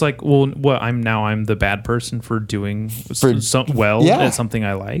 because it's like, well, what I'm the bad person for doing at something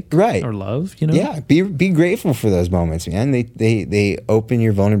I like, right, or love. Yeah, be grateful for those moments, man. They open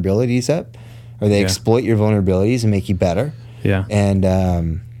your vulnerabilities up, or they exploit your vulnerabilities and make you better. Yeah,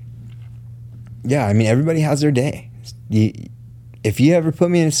 and yeah, I mean, everybody has their day. If you ever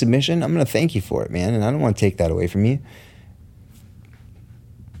put me in a submission, I'm going to thank you for it, man, and I don't want to take that away from you.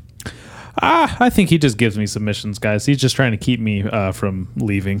 I think he just gives me submissions, guys. He's just trying to keep me from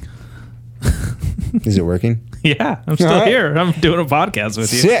leaving. Is it working? Yeah, I'm still here. I'm doing a podcast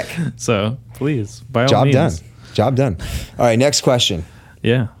with you. Sick. So, please, by all means. Job done. All right, next question.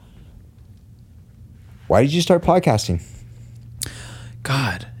 Yeah. Why did you start podcasting?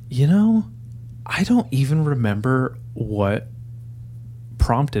 God, I don't even remember what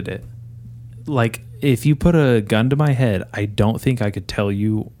prompted it. Like, if you put a gun to my head, I don't think I could tell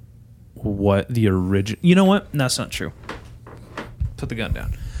you what the original... You know what? That's not true. Put the gun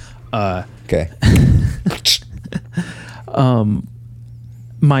down. Okay.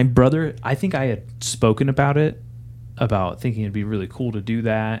 My brother, I think I had spoken about it, about thinking it'd be really cool to do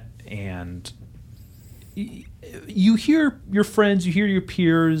that, and... You hear your friends, you hear your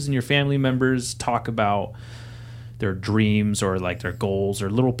peers and your family members talk about their dreams or like their goals or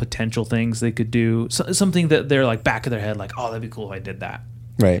little potential things they could do. Something that they're like back of their head, like, oh, that'd be cool if I did that.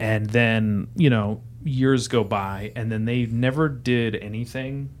 Right. And then, years go by and then they never did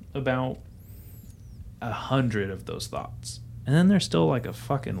anything about 100 of those thoughts. And then they're still like a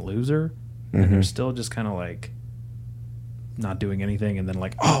fucking loser. And they're still just kind of like not doing anything. And then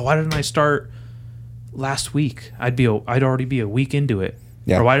like, oh, why didn't I start last week? I'd already be a week into it.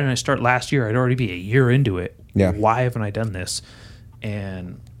 Yeah. Or why didn't I start last year? I'd already be a year into it. Yeah. Why haven't I done this?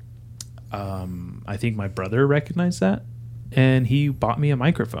 And I think my brother recognized that, and he bought me a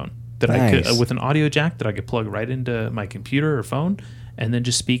microphone that I Nice. could, with an audio jack that I could plug right into my computer or phone, and then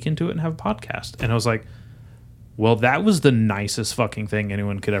just speak into it and have a podcast. And I was like, well, that was the nicest fucking thing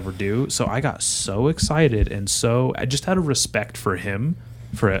anyone could ever do. So I got so excited, and so I just had a respect for him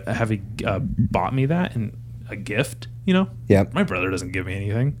for having bought me that and a gift. You know, Yep. My brother doesn't give me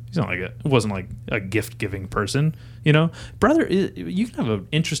anything. He's not like it wasn't like a gift giving person. You know, you can have an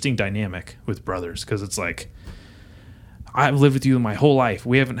interesting dynamic with brothers because it's like, I've lived with you my whole life.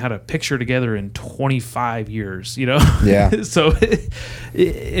 We haven't had a picture together in 25 years, you know? Yeah. So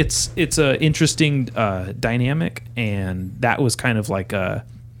it's a interesting dynamic, and that was kind of like a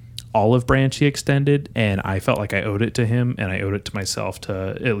olive branch he extended, and I felt like I owed it to him, and I owed it to myself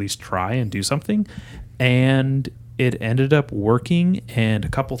to at least try and do something. And it ended up working, and a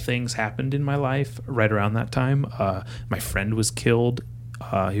couple things happened in my life right around that time. My friend was killed.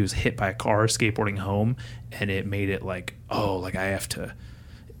 He was hit by a car skateboarding home, and it made it like, oh, like I have to.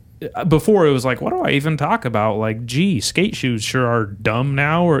 Before it was like, what do I even talk about? Like, gee, skate shoes sure are dumb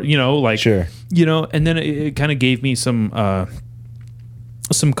now, or you know, like, Sure. you know. And then it kind of gave me some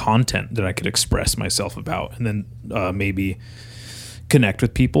content that I could express myself about, and then maybe connect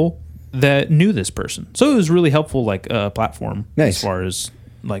with people that knew this person. So it was really helpful, like a platform Nice. as far as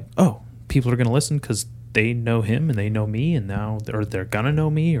like, oh, people are going to listen because they know him and they know me, and now they're gonna know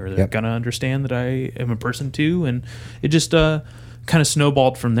me, or they're Yep. gonna understand that I am a person too. And it just kind of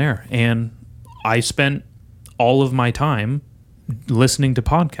snowballed from there. And I spent all of my time listening to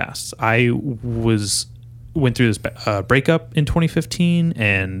podcasts. I went through this breakup in 2015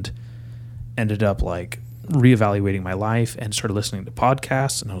 and ended up like reevaluating my life and started listening to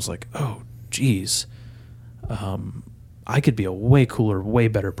podcasts. And I was like, oh, geez, I could be a way cooler, way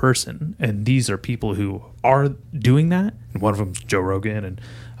better person. And these are people who are doing that. And one of them is Joe Rogan. And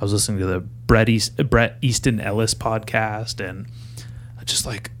I was listening to the Bret Easton Ellis podcast, and just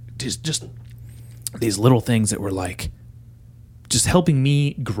like just these little things that were like just helping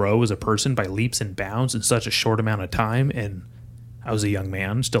me grow as a person by leaps and bounds in such a short amount of time. And I was a young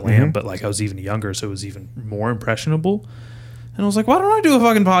man, still am, but like I was even younger, so it was even more impressionable. And I was like, why don't I do a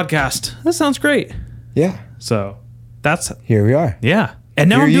fucking podcast? That sounds great. Yeah. So that's Here we are. yeah. And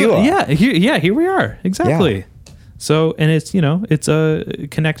now Here I'm you doing, are. here we are. Exactly. So, and it's, you know, it's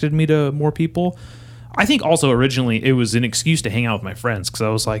connected me to more people. I think also originally it was an excuse to hang out with my friends, because I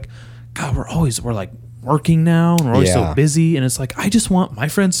was like, God, we're like working now, and we're always Yeah. so busy. And it's like, I just want my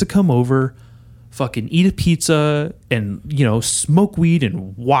friends to come over, fucking eat a pizza, and, you know, smoke weed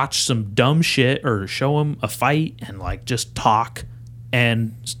and watch some dumb shit, or show them a fight and like just talk.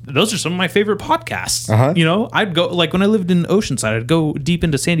 And those are some of my favorite podcasts. Uh-huh. You know, I'd go, like when I lived in Oceanside, I'd go deep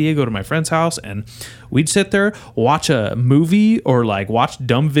into San Diego to my friend's house, and we'd sit there, watch a movie, or like watch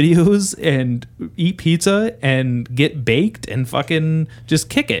dumb videos and eat pizza and get baked and fucking just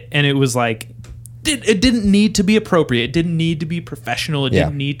kick it. And it was like, it didn't need to be appropriate. It didn't need to be professional. It Yeah.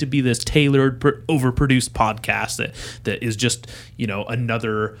 didn't need to be this tailored, overproduced podcast that is just, you know,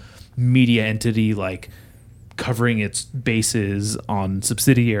 another media entity like covering its bases on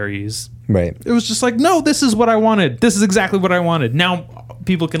subsidiaries. Right. It was just like, no, this is what I wanted. This is exactly what I wanted. Now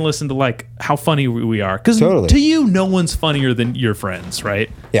people can listen to like how funny we are, because Totally. to you, no one's funnier than your friends,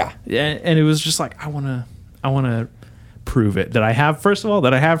 right? Yeah. And it was just like, I want to prove it, that I have, first of all,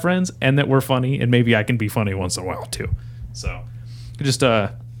 that I have friends, and that we're funny, and maybe I can be funny once in a while too. So just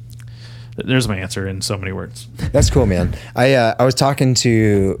there's my answer in so many words. That's cool, man. I was talking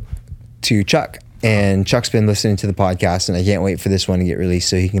to Chuck, and Chuck's been listening to the podcast, and I can't wait for this one to get released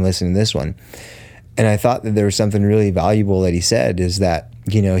so he can listen to this one. And I thought that there was something really valuable that he said, is that,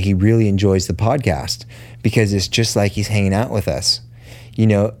 you know, he really enjoys the podcast because it's just like he's hanging out with us, you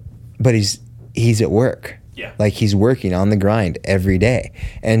know, but he's at work. Yeah. Like he's working on the grind every day.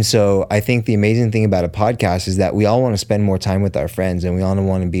 And so I think the amazing thing about a podcast is that we all want to spend more time with our friends, and we all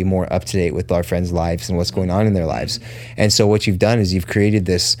want to be more up to date with our friends' lives and what's going on in their lives. And so what you've done is you've created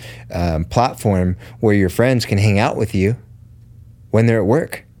this platform where your friends can hang out with you when they're at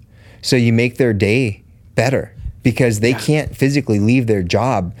work. So you make their day better because they can't physically leave their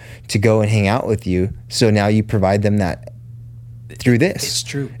job to go and hang out with you. So now you provide them that through this. It's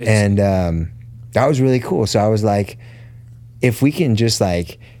true. And that was really cool. So I was like, if we can just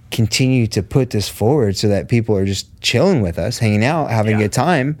like continue to put this forward so that people are just chilling with us, hanging out, having a good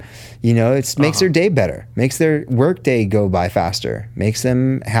time, you know, it makes their day better, makes their work day go by faster, makes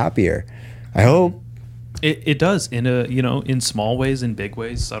them happier. I hope. It does, in a, you know, in small ways, in big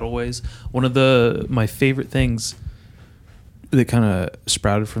ways, subtle ways. One of my favorite things that kind of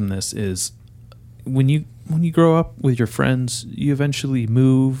sprouted from this is when you when you grow up with your friends, you eventually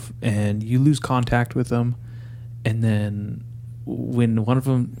move and you lose contact with them. And then when one of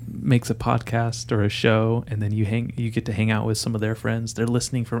them makes a podcast or a show, and then you get to hang out with some of their friends, they're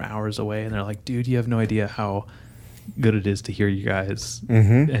listening from hours away, and they're like, dude, you have no idea how good it is to hear you guys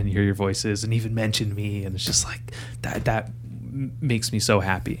and hear your voices and even mention me. And it's just like that makes me so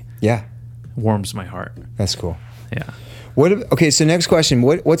happy. Yeah. Warms my heart. That's cool. Yeah. Okay, so next question.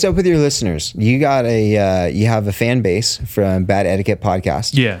 What's up with your listeners? You got you have a fan base from Bad Etiquette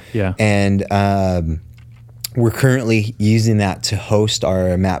Podcast. Yeah. And we're currently using that to host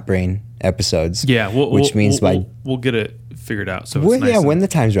our Matt Brain episodes. Yeah, which means we'll get it figured out. So it's nice when the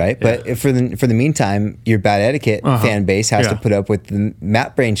time's right. Yeah. But for the meantime, your Bad Etiquette fan base has to put up with the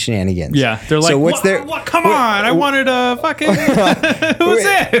Matt Brain shenanigans. Yeah, they're like, so what's their? What? Come on! I wanted a fucking. Who's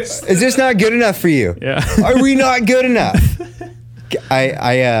this? Is this not good enough for you? Yeah. Are we not good enough?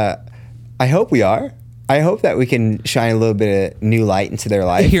 I hope we are. I hope that we can shine a little bit of new light into their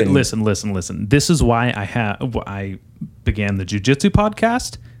life. Here, listen. This is why I began the Jiu-Jitsu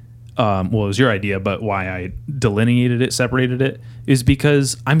podcast. Well, it was your idea, but why I delineated it, separated it, is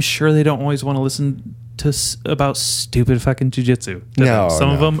because I'm sure they don't always want to listen to about stupid fucking jiu-jitsu. No, some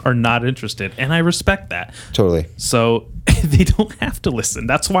of them are not interested, and I respect that. Totally. So they don't have to listen.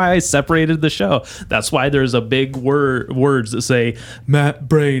 That's why I separated the show. That's why there's a big words that say Matt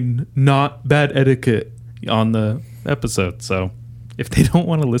Brain, not Bad Etiquette on the episode. So if they don't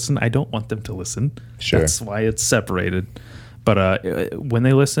want to listen, I don't want them to listen. Sure. That's why it's separated. But when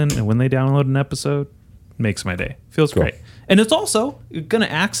they listen and when they download an episode, it makes my day. Feels Cool. great. And it's also going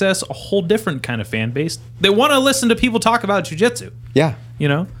to access a whole different kind of fan base. They want to listen to people talk about jiu-jitsu. Yeah. You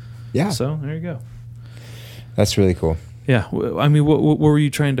know? Yeah. So there you go. That's really cool. Yeah. I mean, what were you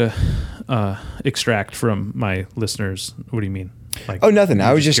trying to extract from my listeners? What do you mean? Like, Oh, nothing.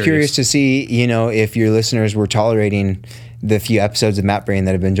 I was just curious to see, if your listeners were tolerating the few episodes of Matt Brain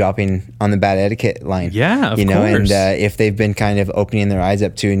that have been dropping on the Bad Etiquette line. Yeah, of and course. if they've been kind of opening their eyes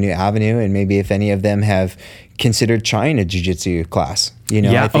up to a new avenue, and maybe if any of them have considered trying a jiu-jitsu class.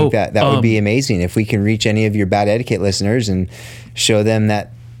 Yeah. I think that would be amazing if we can reach any of your Bad Etiquette listeners and show them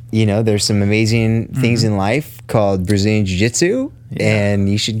that, there's some amazing things in life called Brazilian Jiu-Jitsu, and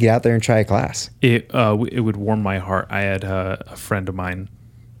you should get out there and try a class. It would warm my heart. I had a friend of mine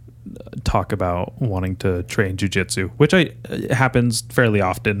talk about wanting to train jiu-jitsu, which happens fairly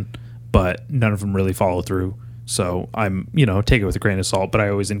often, but none of them really follow through. So I'm, take it with a grain of salt, but I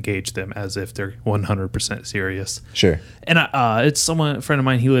always engage them as if they're 100% serious. Sure. And it's a friend of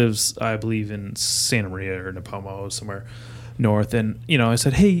mine. He lives, I believe, in Santa Maria or Napomo, somewhere north. And, I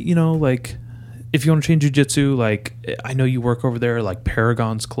said, hey, like, if you want to train jiu-jitsu, like, I know you work over there, like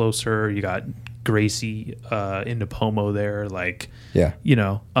Paragon's closer. You got Gracie in Napomo there. Like, Yeah.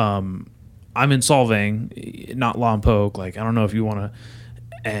 I'm in Solvang, not Lompoc. Like, I don't know if you want to.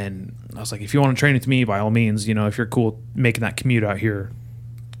 And I was like, if you want to train with me, by all means, if you're cool making that commute out here,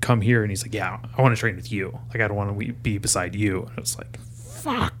 come here. And he's like, yeah, I want to train with you. Like, I don't want to be beside you. And I was like,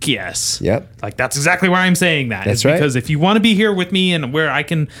 fuck yes. Yep. Like, that's exactly why I'm saying that. That's right. Because if you want to be here with me and where I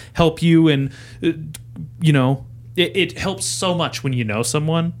can help you, and, it helps so much when you know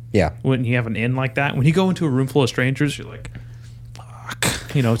someone. Yeah. When you have an in like that. When you go into a room full of strangers, you're like,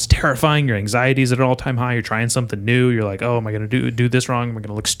 it's terrifying. Your anxiety is at an all-time high. You're trying something new. You're like, oh, am I going to do this wrong? Am I going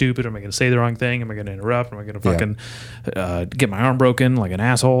to look stupid? Am I going to say the wrong thing? Am I going to interrupt? Am I going to fucking get my arm broken like an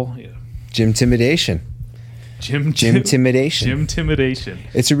asshole? Yeah. Gym intimidation. Gym intimidation.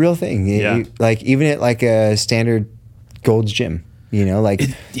 It's a real thing. Yeah. Like, even at like a standard Gold's Gym, I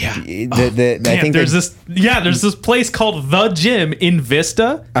think there's this place called The Gym in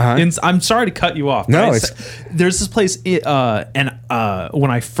Vista. I'm sorry to cut you off. No, there's this place, and when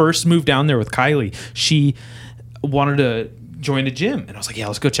I first moved down there with Kylie, she wanted to join a gym, and I was like, yeah,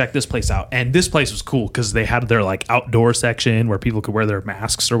 let's go check this place out. And this place was cool because they had their like outdoor section where people could wear their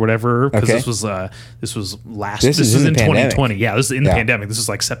masks or whatever. Because Okay. this was last. This is in the 2020. pandemic. Yeah, this is in the pandemic. This is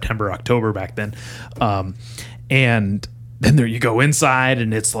like September, October back then, and then there you go inside,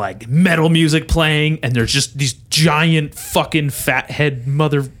 and it's like metal music playing, and there's just these giant fucking fat head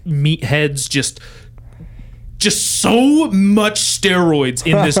mother meatheads just so much steroids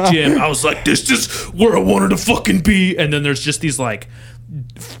in this gym. I was like, this is where I wanted to fucking be. And then there's just these like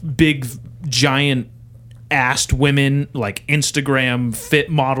big giant assed women, like Instagram fit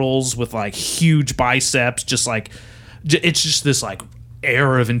models with like huge biceps, just like it's just this like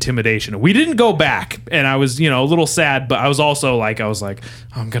air of intimidation. We didn't go back, and I was, a little sad, but I was also like,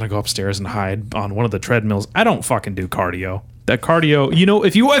 I'm gonna go upstairs and hide on one of the treadmills. I don't fucking do cardio. That cardio,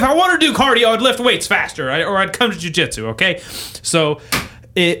 if I wanted to do cardio, I'd lift weights faster, or I'd come to jiu-jitsu. Okay, so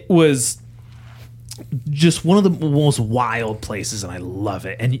it was just one of the most wild places, and I love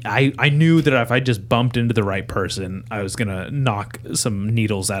it. And I knew that if I just bumped into the right person, I was gonna knock some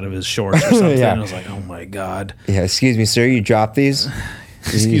needles out of his shorts or something. Yeah. And I was like, oh my god. Yeah, excuse me, sir, you dropped these?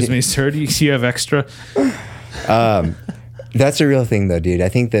 Excuse me, sir, do you have extra? That's a real thing, though, dude. I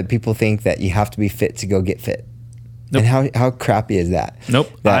think that people think that you have to be fit to go get fit. Nope. And how crappy is that? Nope.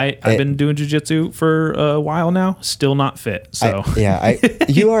 I've been doing jiu-jitsu for a while now. Still not fit. So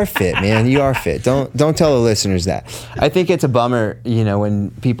you are fit, man. You are fit. Don't tell the listeners that. I think it's a bummer,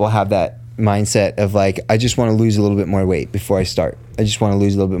 when people have that mindset of like, I just want to lose a little bit more weight before I start. I just want to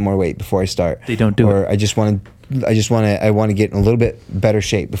lose a little bit more weight before I start. They don't do or it. I want to get in a little bit better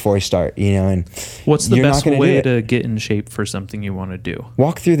shape before I start, and what's the you're best not gonna way do it. to get in shape for something you want to do?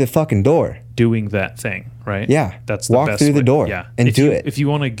 Walk through the fucking door. Doing that thing, right? Yeah. That's the Walk best through the way. door Yeah. and if do you, it. If you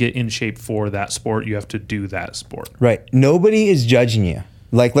want to get in shape for that sport, you have to do that sport. Right. Nobody is judging you.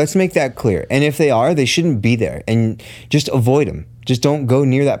 Like, let's make that clear. And if they are, they shouldn't be there. And just avoid them. Just don't go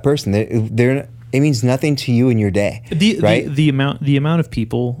near that person. It means nothing to you in your day. Right? The amount of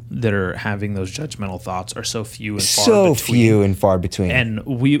people that are having those judgmental thoughts are so few and far So between. few and far between. And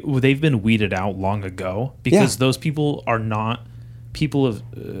they've been weeded out long ago because those people are not people of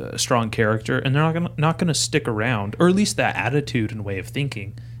strong character, and they're not gonna stick around, or at least that attitude and way of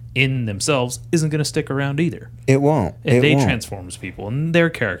thinking in themselves isn't gonna stick around either. It won't. And they won't. transforms people, and their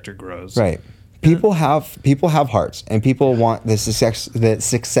character grows. Right. People have hearts, and people want the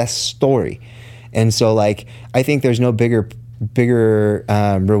success story. And so, like, I think there's no bigger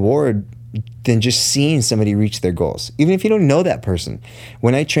reward than just seeing somebody reach their goals, even if you don't know that person.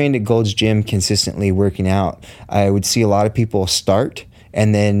 When I trained at Gold's Gym consistently working out, I would see a lot of people start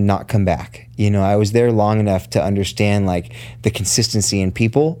and then not come back. I was there long enough to understand like the consistency in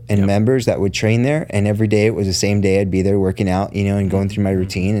people and members that would train there. And every day it was the same day I'd be there working out, and going through my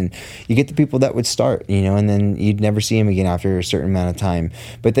routine. And you get the people that would start, and then you'd never see them again after a certain amount of time.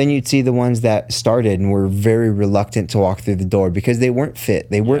 But then you'd see the ones that started and were very reluctant to walk through the door because they weren't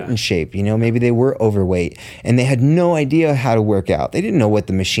fit. They weren't in shape. Maybe they were overweight and they had no idea how to work out. They didn't know what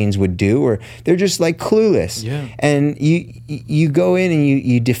the machines would do, or they're just like clueless. Yeah. And you go in and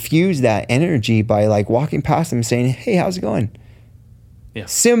you diffuse that energy by like walking past them and saying, hey, how's it going? Yeah.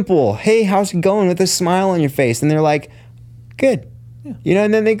 Simple. Hey, how's it going? With a smile on your face. And they're like, good. Yeah.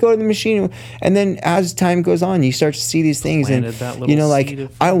 And then they go to the machine. And then as time goes on, you start to see these things. Planted that little seed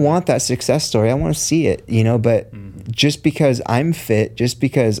of I want that success story. I want to see it, but just because I'm fit, just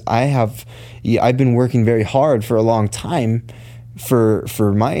because I've been working very hard for a long time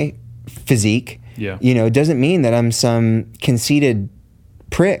for my physique, doesn't mean that I'm some conceited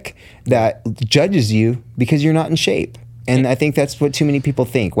prick that judges you because you're not in shape. And I think that's what too many people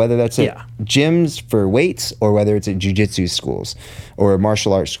think, whether that's at gyms for weights or whether it's at jiu-jitsu schools or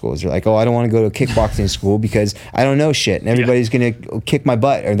martial arts schools. They're like, oh, I don't want to go to a kickboxing school because I don't know shit and everybody's going to kick my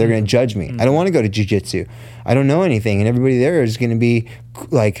butt or they're going to judge me. I don't want to go to jiu-jitsu. I don't know anything. And everybody there is going to be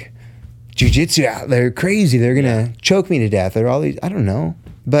like, jiu-jitsu, they're crazy. They're going to choke me to death or all these, I don't know.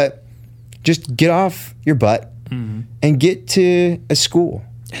 But just get off your butt and get to a school.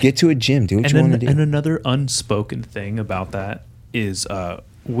 Get to a gym. Do what you want to do. And another unspoken thing about that is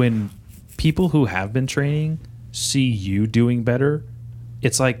when people who have been training see you doing better,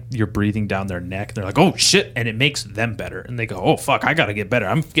 it's like you're breathing down their neck. They're like, oh, shit. And it makes them better. And they go, oh, fuck, I got to get better.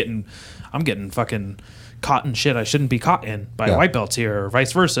 I'm getting fucking caught in shit I shouldn't be caught in by white belts here or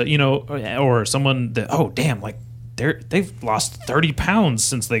vice versa, or someone that, oh, damn, like they've lost 30 pounds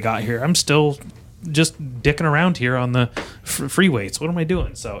since they got here. I'm still just dicking around here on the free weights. What am I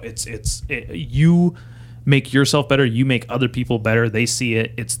doing? So you make yourself better. You make other people better. They see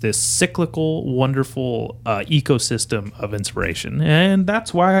it. It's this cyclical, wonderful ecosystem of inspiration. And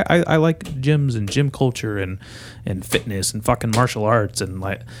that's why I like gyms and gym culture and fitness and fucking martial arts. And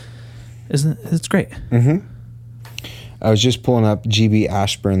like, it's great. Mm-hmm. I was just pulling up GB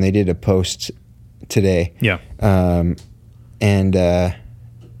Ashburn. They did a post today. Yeah.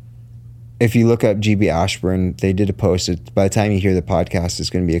 If you look up GB Ashburn, they did a post. By the time you hear the podcast,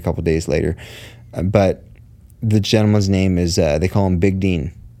 it's going to be a couple days later. But the gentleman's name is, they call him Big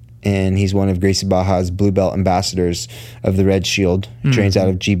Dean. And he's one of Gracie Baja's Blue Belt ambassadors of the Red Shield. He trains out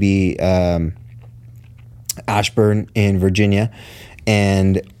of GB Ashburn in Virginia.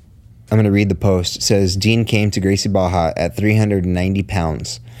 And I'm going to read the post. It says, Dean came to Gracie Baja at 390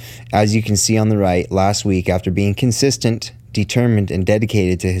 pounds. As you can see on the right, last week, after being consistent, determined, and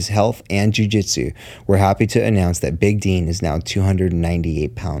dedicated to his health and jiu-jitsu, we're happy to announce that Big Dean is now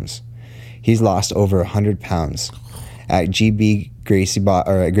 298 pounds. He's lost over 100 pounds. At GB Gracie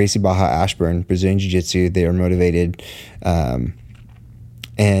Baja Ashburn, Brazilian Jiu-Jitsu, they are motivated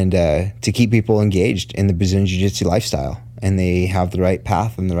and to keep people engaged in the Brazilian Jiu-Jitsu lifestyle. And they have the right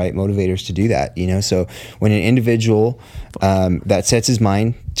path and the right motivators to do that, you know? So when an individual that sets his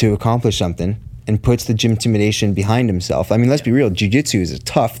mind to accomplish something and puts the gym intimidation behind himself, I mean, let's be real, jiu-jitsu is a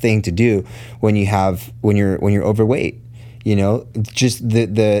tough thing to do when you're overweight, you know? Just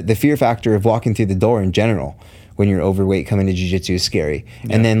the fear factor of walking through the door in general when you're overweight coming to jiu-jitsu is scary.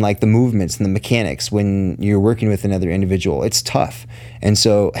 Yeah. And then like the movements and the mechanics when you're working with another individual, it's tough. And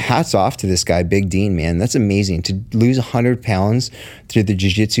so hats off to this guy, Big Dean, man. That's amazing. To lose 100 pounds through the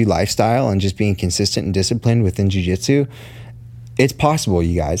jiu-jitsu lifestyle and just being consistent and disciplined within jiu-jitsu, it's possible,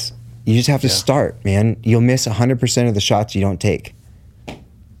 you guys. You just have to start, man. You'll miss 100% of the shots you don't take.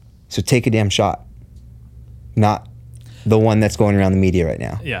 So take a damn shot. Not the one that's going around the media right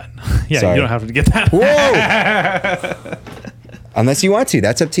now. Yeah. Yeah, Sorry. you don't have to get that. Whoa! Unless you want to.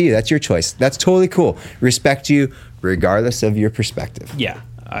 That's up to you. That's your choice. That's totally cool. Respect you regardless of your perspective. Yeah.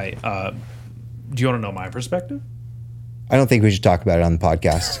 Do you want to know my perspective? I don't think we should talk about it on the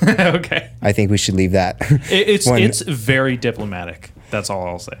podcast. Okay. I think we should leave that. It's very diplomatic. That's all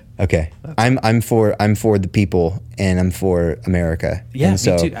I'll say. Okay. I'm for the people and I'm for America. Yeah, and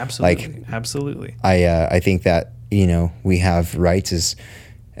so, me too. Absolutely. Like, absolutely. I think that, you know, we have rights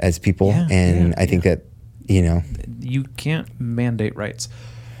as people, I think that, you know, you can't mandate rights.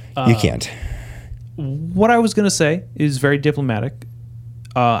 You can't. What I was going to say is very diplomatic.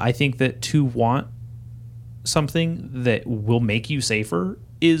 I think that to want something that will make you safer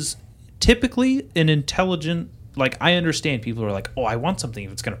is typically an intelligent, like, I understand people are like, oh, I want something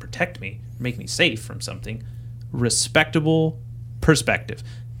if it's going to protect me, make me safe from something. Respectable perspective.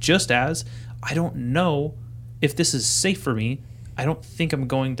 Just as I don't know if this is safe for me, I don't think I'm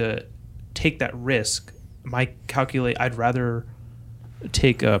going to take that risk. I'd rather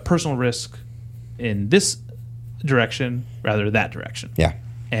take a personal risk in this direction rather than that direction. Yeah.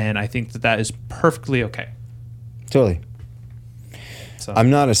 And I think that is perfectly okay. Totally. So, I'm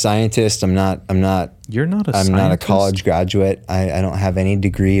not a scientist. You're not a scientist? I'm not a college graduate. I don't have any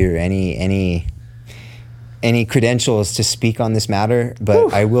degree or any credentials to speak on this matter,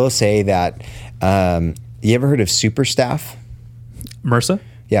 but I will say that you ever heard of super staff? MRSA?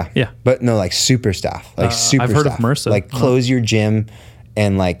 Yeah. Yeah. But no, like super staff. Like super I've heard staff. of MRSA. Like close your gym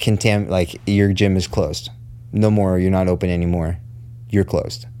and like like your gym is closed. No more, you're not open anymore. You're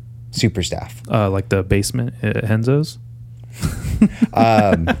closed. Super staff. Like the basement at Henzo's?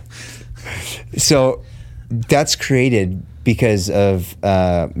 So that's created because of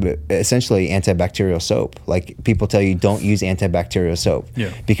essentially antibacterial soap. Like people tell you don't use antibacterial soap.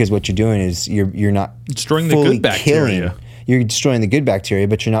 Yeah. Because what you're doing is you're not destroying the fully good bacteria. Killing. You're destroying the good bacteria,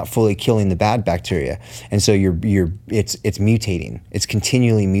 but you're not fully killing the bad bacteria. And so it's mutating. It's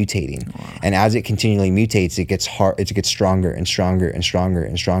continually mutating. Wow. And as it continually mutates, it gets stronger and stronger and stronger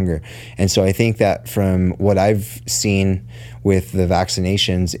and stronger. And so I think that from what I've seen with the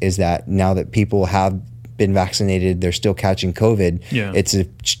vaccinations is that now that people have been vaccinated, they're still catching COVID. Yeah. It's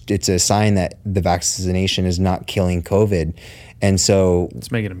a sign that the vaccination is not killing COVID. And so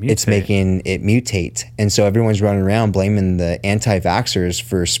it's making it mutate. And so everyone's running around blaming the anti-vaxxers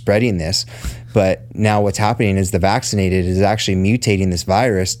for spreading this. But now what's happening is the vaccinated is actually mutating this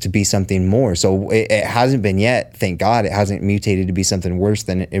virus to be something more. So it hasn't been yet, thank God, it hasn't mutated to be something worse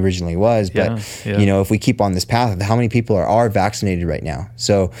than it originally was. But, you know, if we keep on this path, how many people are vaccinated right now?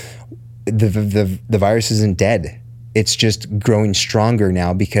 So the virus isn't dead. It's just growing stronger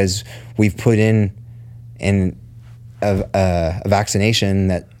now because we've put in a vaccination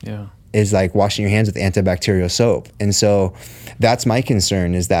that is like washing your hands with antibacterial soap. And so that's my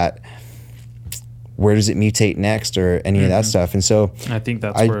concern, is that where does it mutate next or any of that stuff? And so I think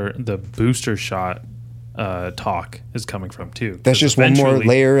that's where the booster shot talk is coming from too. That's just one more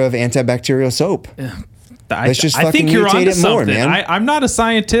layer of antibacterial soap. Let's just I fucking think you're mutate onto it more, something. man. I'm not a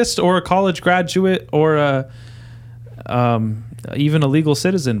scientist or a college graduate or even a legal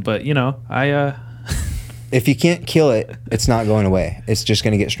citizen, but you know, if you can't kill it, it's not going away. It's just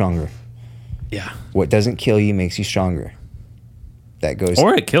going to get stronger. Yeah. What doesn't kill you makes you stronger. That goes.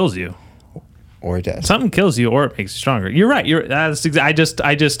 Or it kills you. Or it does. Something kills you, or it makes you stronger. You're right. I just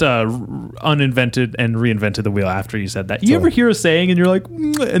uninvented and reinvented the wheel after you said that. You ever hear a saying and you're like,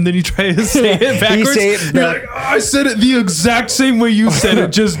 and then you try to say it backwards? You say it you're like, I said it the exact same way you said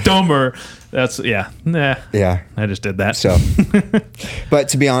it, just dumber. That's yeah. I just did that. So, but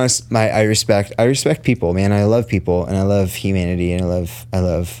to be honest, I respect people, man. I love people and I love humanity and I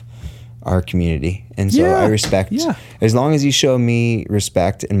love our community. And so I respect, as long as you show me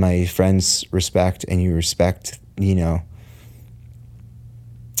respect and my friends respect and you respect, you know,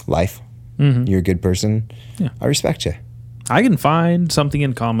 life, you're a good person. Yeah. I respect you. I can find something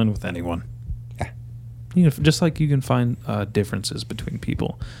in common with anyone. Yeah. You can, just like you can find differences between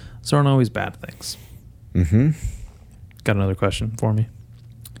people. Those aren't always bad things. Mm-hmm. Got another question for me?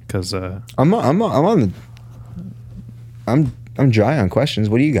 Because I'm dry on questions.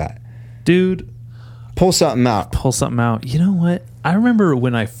 What do you got? dude, Pull something out. pull something out. You know what? I remember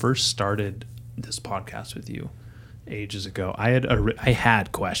when I first started this podcast with you ages ago. I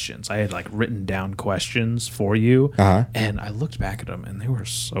had questions. I had like written down questions for you, and I looked back at them, and they were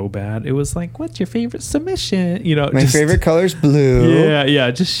so bad. It was like, "What's your favorite submission?" You know, My favorite color's blue.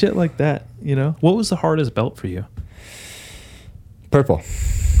 Yeah, just shit like that. You know, what was the hardest belt for you? Purple.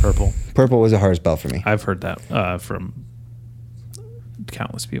 Purple. Purple was the hardest belt for me. I've heard that from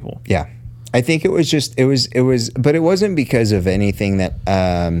countless people. Yeah. I think it was, but it wasn't because of anything that,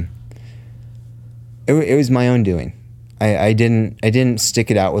 it was my own doing. I didn't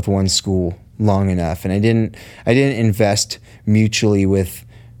stick it out with one school long enough, and I didn't invest mutually with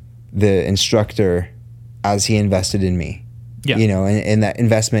the instructor as he invested in me. Yeah. You know, and that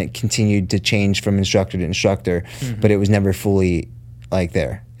investment continued to change from instructor to instructor, but it was never fully like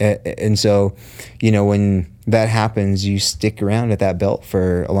there. And so, you know, when that happens, you stick around at that belt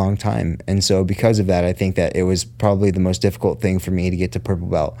for a long time. And so because of that, I think that it was probably the most difficult thing for me to get to purple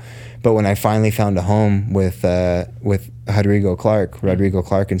belt. But when I finally found a home with Rodrigo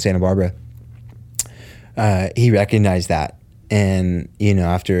Clark in Santa Barbara, he recognized that. And, you know,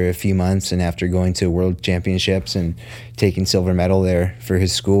 after a few months and after going to world championships and taking silver medal there for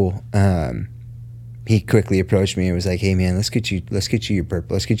his school, he quickly approached me and was like, "Hey man, let's get you your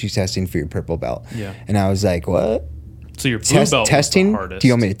purple. Let's get you testing for your purple belt." Yeah. And I was like, "What? So your blue belt testing? was the hardest. Do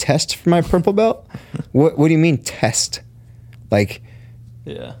you want me to test for my purple belt? What do you mean test? Like,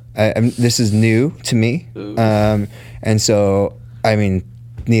 Yeah. this is new to me." And so, I mean,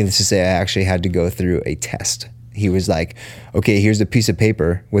 needless to say, I actually had to go through a test. He was like, "Okay, here's a piece of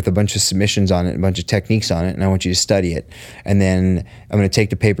paper with a bunch of submissions on it, a bunch of techniques on it, and I want you to study it. And then I'm going to take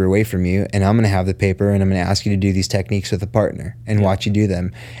the paper away from you, and I'm going to have the paper, and I'm going to ask you to do these techniques with a partner and watch you do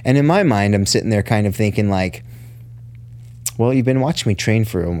them." And in my mind, I'm sitting there kind of thinking like, well, you've been watching me train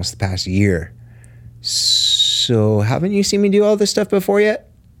for almost the past year. So haven't you seen me do all this stuff before yet?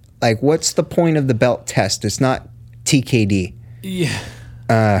 Like, what's the point of the belt test? It's not TKD.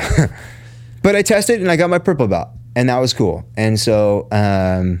 Yeah. But I tested and I got my purple belt, and that was cool. And so,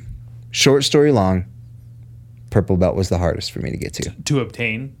 short story long, purple belt was the hardest for me to get to To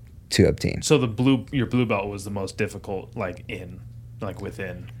obtain. obtain. So your blue belt was the most difficult, within.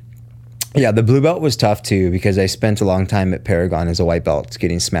 Yeah, the blue belt was tough too because I spent a long time at Paragon as a white belt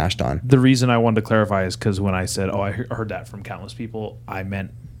getting smashed on. The reason I wanted to clarify is because when I said, "Oh, I heard that from countless people," I meant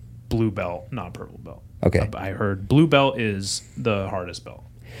blue belt, not purple belt. Okay. I heard blue belt is the hardest belt.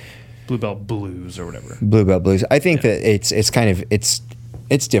 Blue belt blues or whatever. Blue belt blues. I think that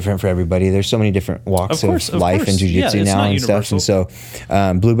it's different for everybody. There's so many different walks of life in jiu-jitsu it's now not and universal. stuff.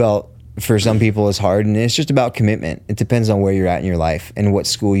 And so blue belt for some people is hard, and it's just about commitment. It depends on where you're at in your life and what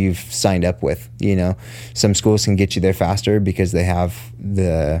school you've signed up with. You know, some schools can get you there faster because they have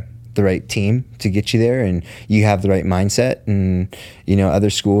the right team to get you there and you have the right mindset, and you know, other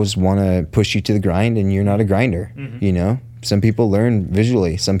schools want to push you to the grind and you're not a grinder. You know, some people learn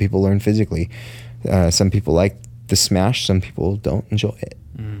visually, some people learn physically, some people like the smash, some people don't enjoy it.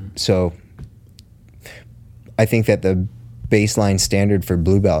 So I think that the baseline standard for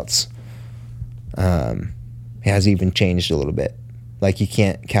blue belts has even changed a little bit. Like, you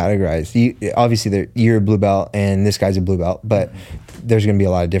can't categorize. Obviously, you're a blue belt and this guy's a blue belt, but there's going to be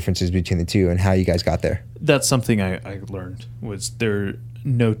a lot of differences between the two and how you guys got there. That's something I learned was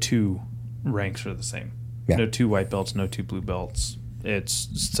no two ranks are the same. Yeah. No two white belts, no two blue belts. It's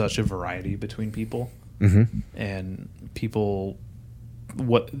such a variety between people, and people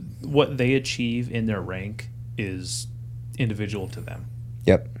what they achieve in their rank is individual to them.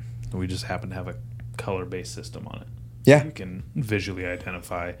 Yep. We just happen to have a color-based system on it. Yeah. You can visually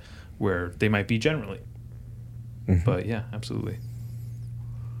identify where they might be generally. But yeah, absolutely.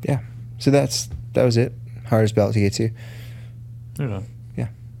 Yeah. So that was it. Hardest belt to get to. Right on. Yeah.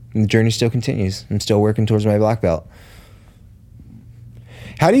 And the journey still continues. I'm still working towards my black belt.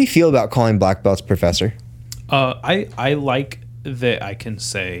 How do you feel about calling black belts professor? I like that I can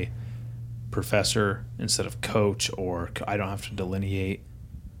say professor instead of coach, or I don't have to delineate.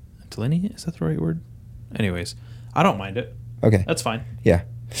 Delineate? Is that the right word? Anyways, I don't mind it. Okay. That's fine. Yeah.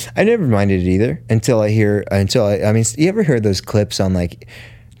 I never minded it either until I mean, you ever heard those clips on like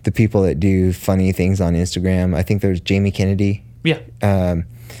the people that do funny things on Instagram? I think there's Jamie Kennedy. Yeah.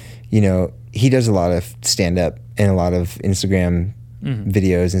 You know, he does a lot of stand up and a lot of Instagram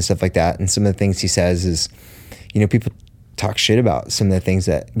videos and stuff like that. And some of the things he says is, you know, people talk shit about some of the things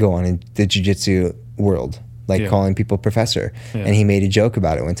that go on in the jiu-jitsu world, like calling people professor. And he made a joke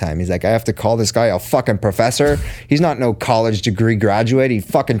about it one time. He's like, I have to call this guy a fucking professor. He's not no college degree graduate. He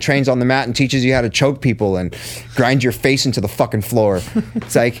fucking trains on the mat and teaches you how to choke people and grind your face into the fucking floor.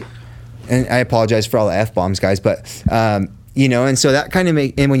 It's like, and I apologize for all the F-bombs, guys, but you know, and so that kind of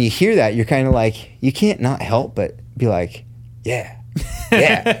and when you hear that, you're kind of like, you can't not help but be like, yeah.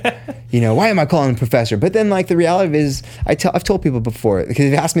 You know, why am I calling him professor? But then, like, the reality is, I've told people before, because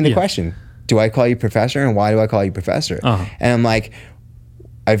they've asked me the question, do I call you professor, and why do I call you professor? And I'm like,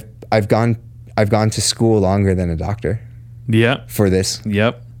 I've gone to school longer than a doctor. For this.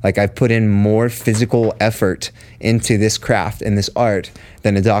 Like, I've put in more physical effort into this craft and this art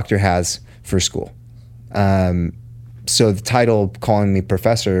than a doctor has for school. So the title, calling me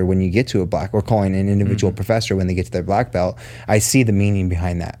professor when you get to a black, or calling an individual professor when they get to their black belt, I see the meaning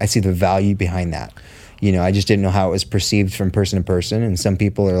behind that. I see the value behind that. You know, I just didn't know how it was perceived from person to person. And some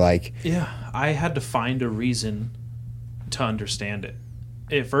people are like, I had to find a reason to understand it.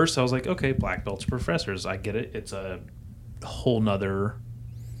 At first I was like, okay, black belts, professors, I get it. It's a whole nother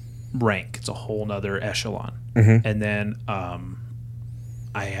rank. It's a whole nother echelon. And then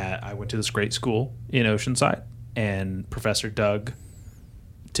I went to this great school in Oceanside. And Professor Doug,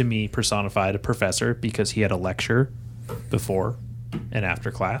 to me, personified a professor because he had a lecture before and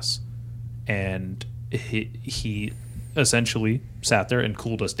after class. And he essentially sat there and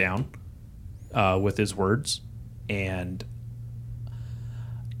cooled us down with his words. And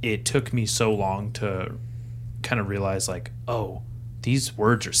it took me so long to kind of realize, like, oh, these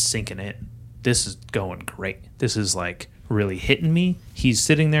words are sinking in. This is going great. This is, like, really hitting me. He's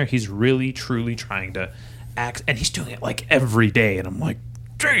sitting there. He's really, truly trying to act, and he's doing it like every day, and I'm like,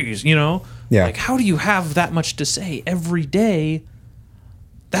 geez, you know, like, how do you have that much to say every day?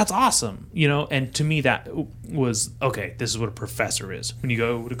 That's awesome, you know. And to me, that was okay. This is what a professor is. When you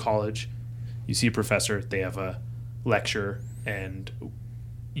go to college, you see a professor, they have a lecture, and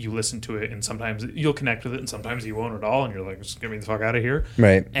you listen to it, and sometimes you'll connect with it, and sometimes you won't at all, and you're like, just get me the fuck out of here,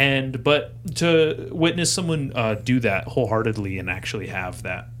 right? And but to witness someone do that wholeheartedly and actually have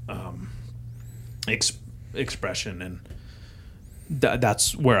that expression, and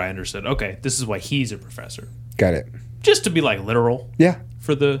that's where I understood, okay, this is why he's a professor. Got it. Just to be like literal,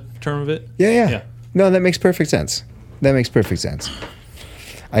 for the term of it. Yeah. No, that makes perfect sense.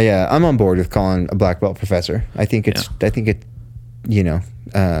 I'm on board with calling a black belt professor. I think it's you know,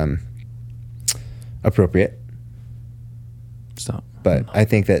 appropriate. Stop. But I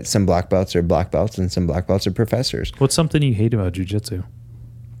think that some black belts are black belts and some black belts are professors. What's something you hate about jiu-jitsu?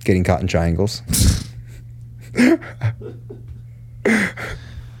 Getting caught in triangles.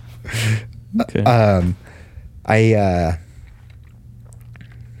 Okay.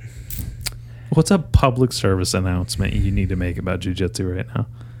 What's a public service announcement you need to make about jiu-jitsu right now?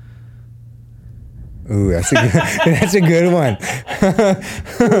 Ooh, that's a good one.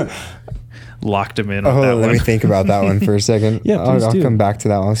 Locked him in. Let me think about that one for a second. I'll come back to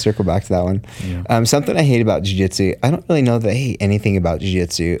that one. I'll circle back to that one. Yeah. Something I hate about jiu-jitsu. I don't really know that I hate anything about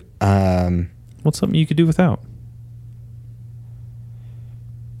jiu-jitsu. What's something you could do without?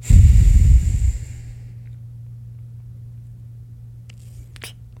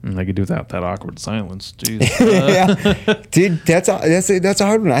 I could do without that awkward silence. Jeez. Dude, that's a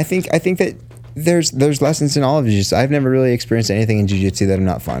hard one. I think that there's lessons in all of jiu-jitsu. I've never really experienced anything in jiu-jitsu that I'm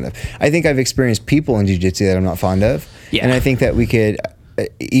not fond of. I think I've experienced people in jiu-jitsu that I'm not fond of. Yeah. And I think that we could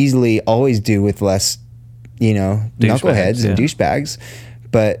easily always do with less, you know, knuckleheads and douchebags.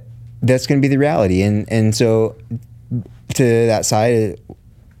 But that's going to be the reality. And so to that side,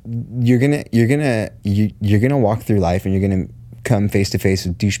 you're gonna walk through life and you're gonna come face to face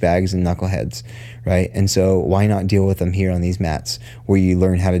with douchebags and knuckleheads, right? And so why not deal with them here on these mats where you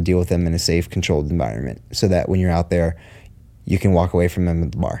learn how to deal with them in a safe, controlled environment so that when you're out there, you can walk away from them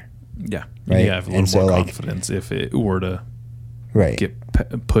at the bar. Yeah. Right. You have a little more confidence if it were to get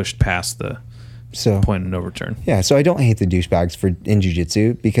pushed past the point of no return. Yeah. So I don't hate the douchebags in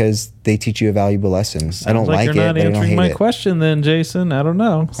jiu-jitsu because they teach you a valuable lesson. Sounds I don't like it, you're not but I don't answering hate my it. question then, Jason. I don't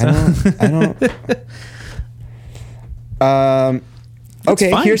know. I don't.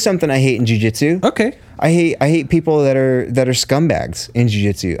 Okay, fine. Here's something I hate in jiu-jitsu. Okay. I hate people that are scumbags in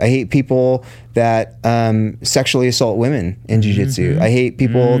jiu-jitsu. I hate people that sexually assault women in jiu-jitsu. I hate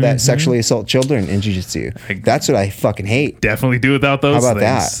people that sexually assault children in jiu-jitsu. That's what I fucking hate. Definitely do without those How about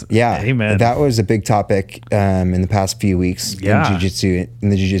things. that? Yeah. Amen. That was a big topic in the past few weeks in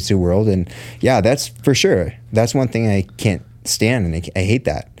the jiu-jitsu world. And yeah, that's for sure. That's one thing I can't stand, and I hate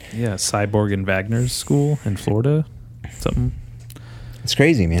that. Yeah, Cyborg and Wagner's school in Florida. Something. It's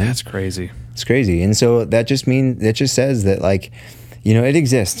crazy, man. That's crazy. It's It's crazy. And so that just says that, like, you know, it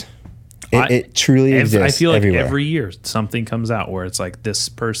exists. It truly exists. I feel like everywhere. every year something comes out where it's like this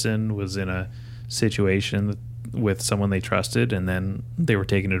person was in a situation with someone they trusted, and then they were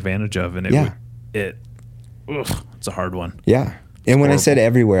taken advantage of, and it's a hard one. Yeah. And when I said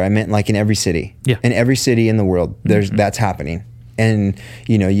everywhere, I meant like in every city. Yeah. In every city in the world, that's happening. And,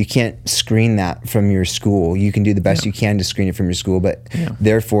 you know, you can't screen that from your school. You can do the best you can to screen it from your school, but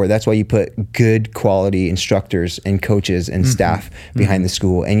therefore, that's why you put good quality instructors and coaches and staff behind the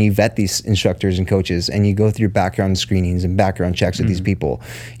school, and you vet these instructors and coaches, and you go through background screenings and background checks with these people.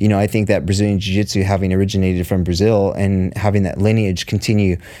 You know, I think that Brazilian Jiu-Jitsu, having originated from Brazil and having that lineage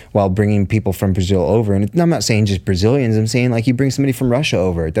continue while bringing people from Brazil over, and I'm not saying just Brazilians, I'm saying like you bring somebody from Russia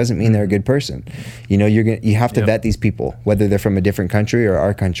over, it doesn't mean they're a good person. You know, you have to vet these people, whether they're from a different country or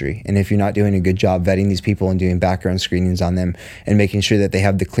our country. And if you're not doing a good job vetting these people and doing background screenings on them and making sure that they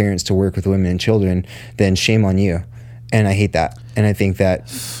have the clearance to work with women and children, then shame on you. And I hate that. And I think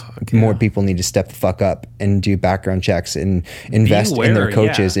that more people need to step the fuck up and do background checks and invest in their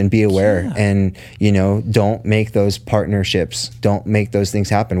coaches and be aware. And, you know, don't make those partnerships. Don't make those things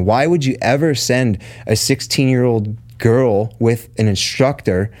happen. Why would you ever send a 16-year-old girl with an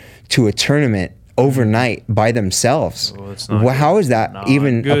instructor to a tournament overnight by themselves? How is that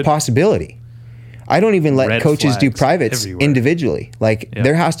even a possibility? I don't even let coaches do privates individually. Like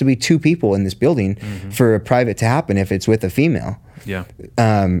there has to be 2 people in this building for a private to happen if it's with a female. Yeah.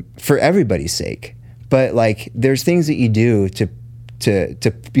 For everybody's sake. But like there's things that you do to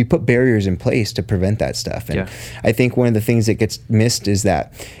you put barriers in place to prevent that stuff. And I think one of the things that gets missed is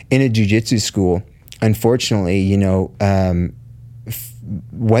that in a jiu-jitsu school, unfortunately, you know,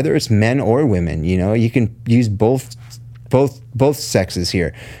 whether it's men or women, you know, you can use both sexes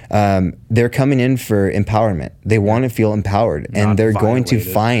here. They're coming in for empowerment. They want to feel empowered, and they're going to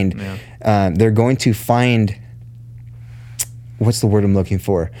find what's the word I'm looking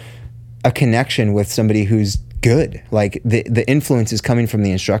for? A connection with somebody who's good. Like the influence is coming from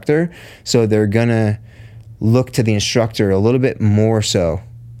the instructor, so they're gonna look to the instructor a little bit more so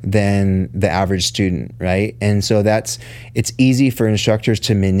than the average student, right? And so it's easy for instructors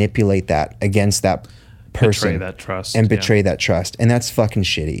to manipulate that against that person, betray that trust, and that's fucking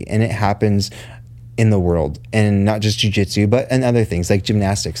shitty. And it happens in the world, and not just jiu-jitsu, but in other things like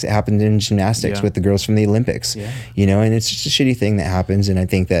gymnastics. It happened in gymnastics with the girls from the Olympics, you know, and it's just a shitty thing that happens. And I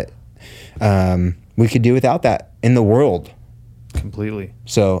think that we could do without that in the world completely.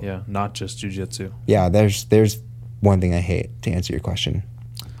 So not just jiu-jitsu. Yeah, there's one thing I hate, to answer your question.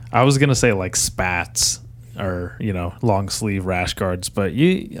 I was gonna say like spats or, you know, long sleeve rash guards, but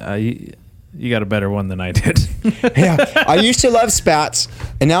you got a better one than I did. Yeah, I used to love spats,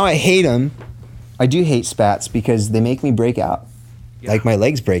 and now I hate them. I do hate spats because they make me break out. Like my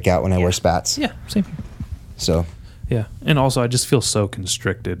legs break out when I wear spats. Yeah, same here. So. Yeah, and also I just feel so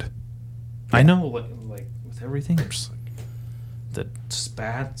constricted. I know, like with everything, just like the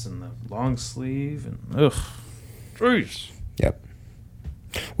spats and the long sleeve and jeez. Yep.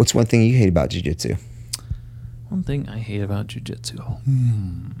 What's one thing you hate about jiu-jitsu? One thing I hate about jiu-jitsu.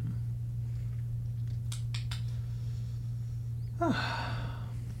 A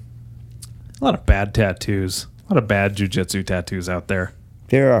lot of bad tattoos. A lot of bad jiu-jitsu tattoos out there.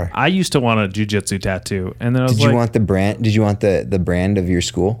 There are. I used to want a jiu-jitsu tattoo, and then I was Did you want the brand? Did you want the brand of your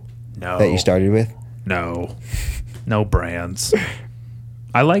school? No. That you started with? No. No brands.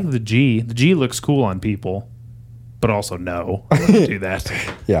 I like the G. The G looks cool on people, but also no. I wouldn't do that.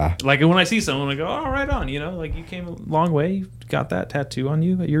 Yeah. Like when I see someone, I go, oh, right on. You know, like you came a long way. You got that tattoo on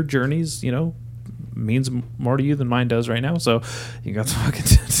you. Your journeys, you know, means more to you than mine does right now. So you got the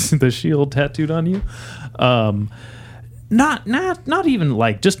fucking the shield tattooed on you. Not even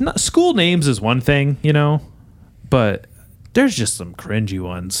like just school names is one thing, you know, but there's just some cringy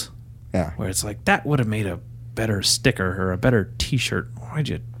ones. Yeah. Where it's like that would have made a better sticker or a better T-shirt. Why'd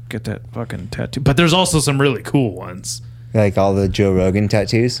you get that fucking tattoo? But there's also some really cool ones. Like all the Joe Rogan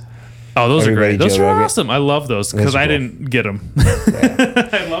tattoos. Oh, those Everybody are great. Those Joe are Rogan. awesome. I love those because I didn't get them. Yeah.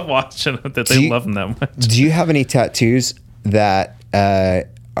 I love watching that they love them that much. Do you have any tattoos that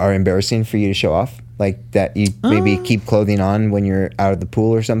are embarrassing for you to show off? Like that you maybe keep clothing on when you're out of the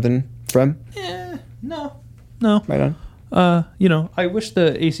pool or something from? No. Right on. You know, I wish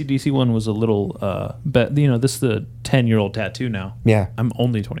the AC/DC one was a little you know, this is the 10-year-old tattoo now. Yeah. I'm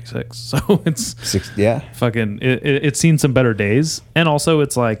only 26, so it's fucking it's seen some better days. And also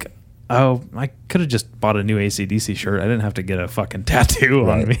it's like, oh, I could have just bought a new AC/DC shirt. I didn't have to get a fucking tattoo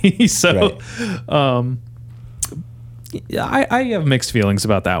on me. So I have mixed feelings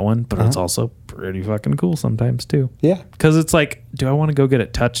about that one, but it's also pretty fucking cool sometimes too. Yeah. Because it's like, do I want to go get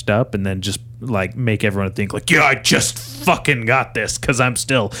it touched up and then just like make everyone think like, yeah, I just fucking got this because I'm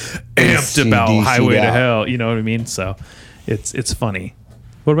still amped about Highway to Hell. You know what I mean? So it's funny.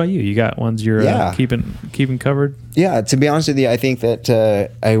 What about you? You got ones you're keeping covered? Yeah, to be honest with you, I think that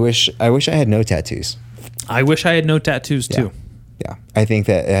I wish I had no tattoos. I wish I had no tattoos too. Yeah, I think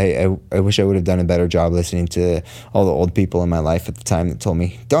that I wish I would have done a better job listening to all the old people in my life at the time that told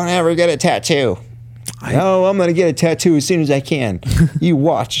me, don't ever get a tattoo. No, I'm going to get a tattoo as soon as I can. You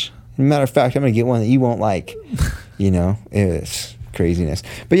watch. As a matter of fact, I'm going to get one that you won't like. You know, it's craziness.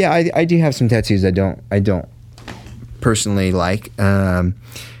 But yeah, I do have some tattoos I don't personally like.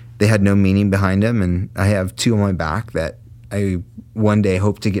 They had no meaning behind them, and I have 2 on my back that I one day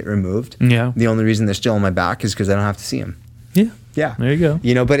hope to get removed. Yeah. The only reason they're still on my back is because I don't have to see them. Yeah. Yeah. There you go.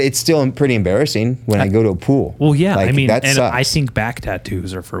 You know, but it's still pretty embarrassing when I go to a pool. Well, yeah. Like, I mean, that and sucks. I think back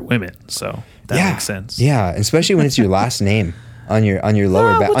tattoos are for women, so that makes sense. Yeah, especially when it's your last name on your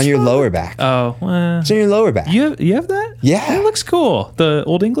lower back. On your lower back. Oh, well. It's on your lower back. You have that? Yeah. It looks cool. The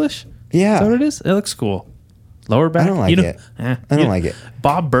Old English? Yeah. Is that what it is? It looks cool. Lower back? I don't like it. I don't like it.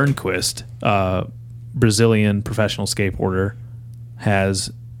 Bob Burnquist, Brazilian professional skateboarder, has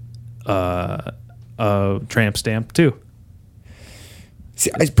a tramp stamp too. See,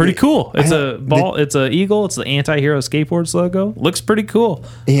 It's pretty cool. It's a ball. It's a eagle. It's the Anti-Hero Skateboards logo. Looks pretty cool.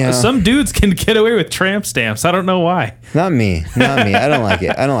 Yeah. Some dudes can get away with tramp stamps. I don't know why. Not me. I don't like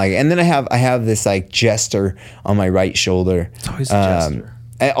it. And then I have this like jester on my right shoulder. It's always a jester.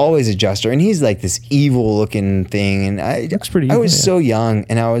 Always a jester, and he's like this evil looking thing. And Looks pretty I evil, was yeah. so young,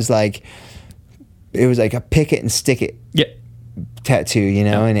 and I was like, it was like a pick it and stick it Yeah. tattoo, you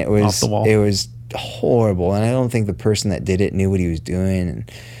know, and it Off was the wall. it was horrible, and I don't think the person that did it knew what he was doing,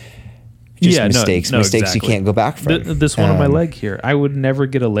 and just mistakes exactly. you can't go back from. This one on my leg here, I would never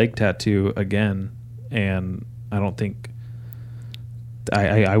get a leg tattoo again, and I don't think.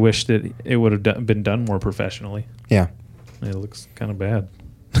 I wish that it would have been done more professionally. Yeah, It looks kind of bad.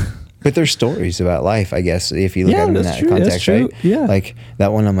 but there's stories about life, I guess, if you look at them in that's that true, that's context, true, right? yeah. Like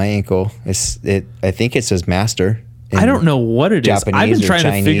that one on my ankle, I think it says master. I don't know what it is. I've Japanese been or trying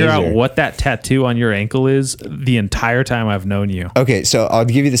to figure Chinese out or- what that tattoo on your ankle is the entire time I've known you. Okay, so I'll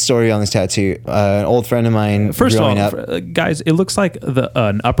give you the story on this tattoo. An old friend of mine, First of all, growing up, guys, it looks like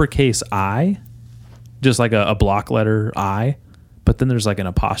an uppercase I, just like a block letter I, but then there's like an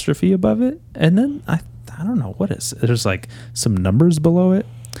apostrophe above it, and then I don't know what is. There's like some numbers below it.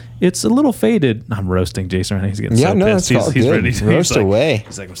 It's a little faded. I'm roasting Jason right now. He's getting Yeah, so no, pissed. it's all He's good. ready to Roast away.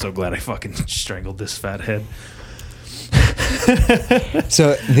 He's like, I'm so glad I fucking strangled this fat head.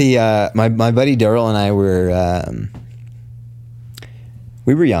 So the my buddy Daryl and I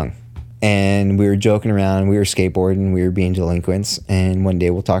we were young, and we were joking around. We were skateboarding. We were being delinquents. And one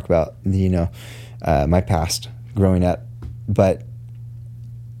day we'll talk about my past growing up, but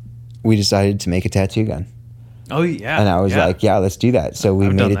we decided to make a tattoo gun. Oh yeah. And I was like, yeah, let's do that. So we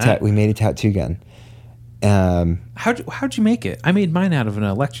I've done that. we made a tattoo gun. How'd you make it? I made mine out of an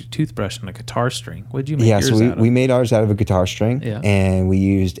electric toothbrush and a guitar string. What'd you make Yeah, yours so out of? we made ours out of a guitar string, Yeah. and we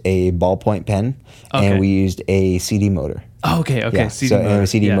used a ballpoint pen, Okay. and we used a CD motor. Oh, okay. Yeah, CD and motor. a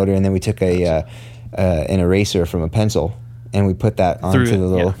CD Yeah. motor, and then we took an eraser from a pencil, and we put that onto Through it, the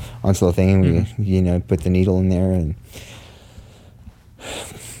little onto the thing, and we put the needle in there, and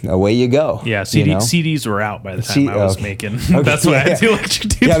away you go. Yeah, you know? CDs were out by the time I was okay. making. Okay, That's why I yeah. had the electric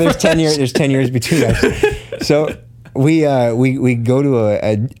toothbrush. Yeah, there's 10 years. There's 10 years between us. So we go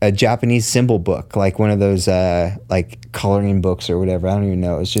to a Japanese symbol book, like one of those like coloring books or whatever. I don't even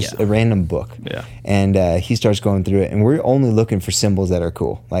know. It's just a random book. Yeah. And he starts going through it, and we're only looking for symbols that are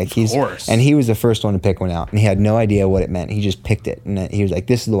cool. Like course. and he was the first one to pick one out, and he had no idea what it meant. He just picked it, and he was like,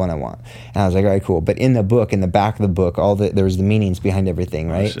 "This is the one I want." And I was like, "All right, cool." But in the book, in the back of the book, there was the meanings behind everything,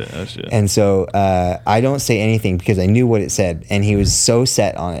 right? Oh, shit. And so I don't say anything because I knew what it said, and he was so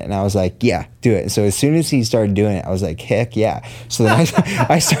set on it, and I was like, "Yeah, do it." So as soon as he started doing it, I was like, "Heck yeah!" So then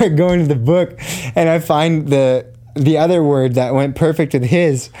I started going to the book, and I find the other word that went perfect with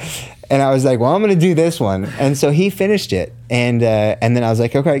his, and I was like, "Well, I'm going to do this one." And so he finished it, and then I was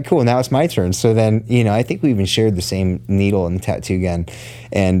like, "Okay, cool. Now it's my turn." So then I think we even shared the same needle and tattoo gun,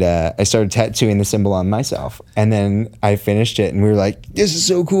 and I started tattooing the symbol on myself, and then I finished it, and we were like, "This is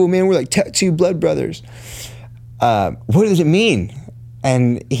so cool, man! We're like tattoo blood brothers." What does it mean?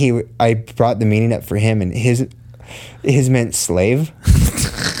 And I brought the meaning up for him, and his meant slave.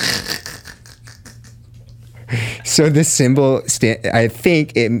 So this symbol, I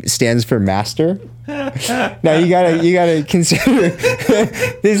think it stands for master. Now you gotta consider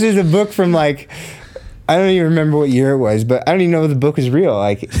this is a book from like, I don't even remember what year it was, but I don't even know if the book is real.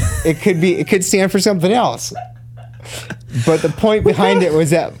 Like it could stand for something else. But the point behind it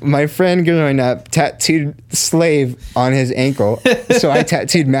was that my friend growing up tattooed slave on his ankle. So I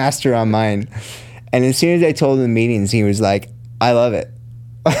tattooed master on mine. And as soon as I told him in meetings, he was like, I love it.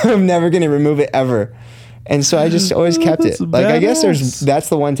 I'm never going to remove it ever. And so I just always kept it. Like, I guess that's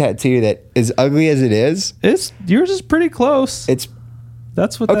the one tattoo that, as ugly as it is, yours is pretty close.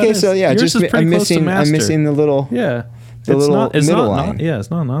 That's what. Okay, that is. so yeah, yours just is pretty close to I'm master. missing the little it's middle not, line. yeah,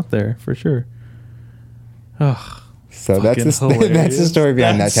 it's not there for sure. Oh, so that's the story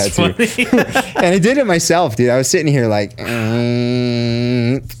behind that tattoo. And I did it myself, dude. I was sitting here like,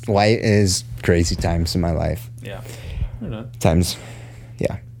 white is crazy times in my life. Yeah. Times,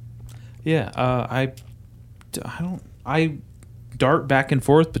 yeah. Yeah, I dart back and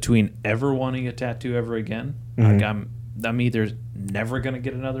forth between ever wanting a tattoo ever again. Mm-hmm. Like I'm either never going to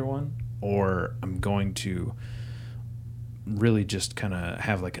get another one, or I'm going to really just kind of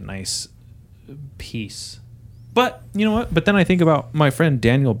have like a nice piece. But you know what? But then I think about my friend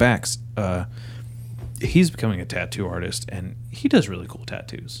Daniel Bax. He's becoming a tattoo artist, and he does really cool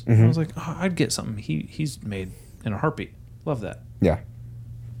tattoos. Mm-hmm. I was like, oh, I'd get something he's made in a heartbeat. Love that. Yeah.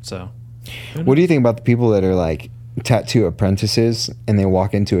 So, what do you think about the people that are like tattoo apprentices and they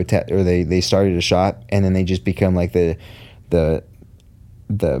walk into or they started a shop and then they just become like the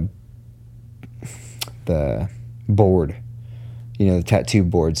board, the tattoo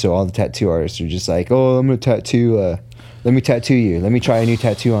board. So all the tattoo artists are just like, oh, I'm gonna tattoo. Let me tattoo you. Let me try a new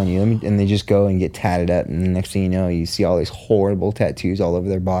tattoo on you. And they just go and get tatted up. And the next thing you know, you see all these horrible tattoos all over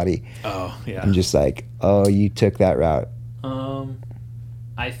their body. Oh yeah. I'm just like, oh, you took that route.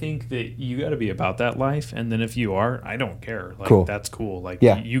 I think that you got to be about that life, and then if you are, I don't care. Like, cool. That's cool. Like,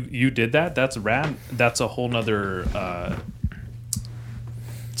 yeah. you did that. That's rad. That's a whole nother.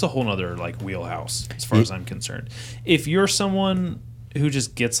 It's a whole nother like wheelhouse as far as I'm concerned. If you're someone who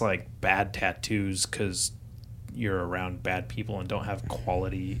just gets like bad tattoos because you're around bad people and don't have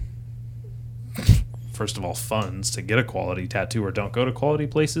quality, first of all, funds to get a quality tattoo, or don't go to quality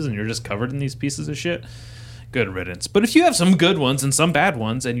places, and you're just covered in these pieces of shit, good riddance. But if you have some good ones and some bad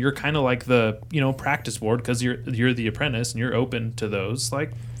ones, and you're kind of like the practice board because you're the apprentice and you're open to those,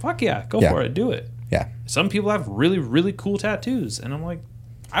 like, fuck yeah, go for it, do it. Yeah. Some people have really, really cool tattoos, and I'm like,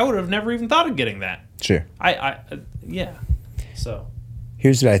 I would have never even thought of getting that. Sure. Yeah. So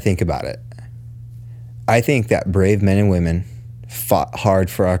here's what I think about it. I think that brave men and women fought hard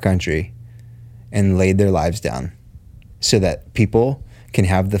for our country and laid their lives down so that people can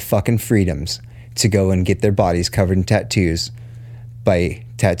have the fucking freedoms to go and get their bodies covered in tattoos by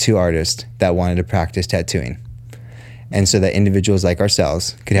tattoo artists that wanted to practice tattooing. And so that individuals like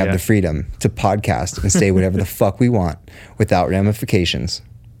ourselves could have the freedom to podcast and say whatever the fuck we want without ramifications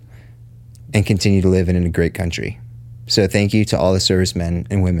and continue to live in a great country. So thank you to all the servicemen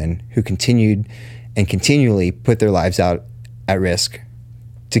and women who continued and continually put their lives out at risk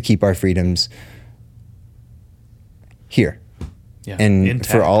to keep our freedoms here. yeah, And intact.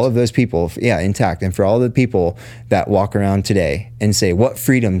 for all of those people, intact. And for all the people that walk around today and say, what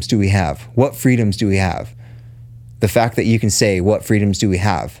freedoms do we have? What freedoms do we have? The fact that you can say, what freedoms do we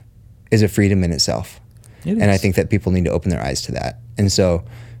have, is a freedom in itself. And I think that people need to open their eyes to that. And so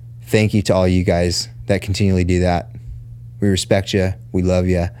thank you to all you guys that continually do that. We respect you. We love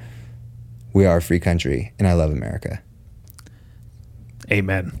you. We are a free country, and I love America.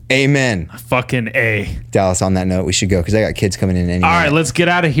 Amen. Amen. Fucking A. Dallas, on that note, we should go because I got kids coming in any All minute. right, let's get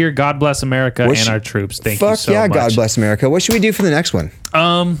out of here. God bless America and our troops. Thank you so much. God bless America. What should we do for the next one?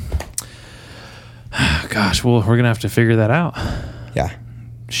 Gosh, well, we're gonna have to figure that out. Yeah.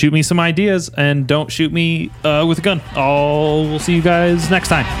 Shoot me some ideas, and don't shoot me with a gun. We'll see you guys next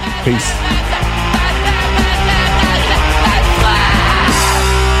time. Peace.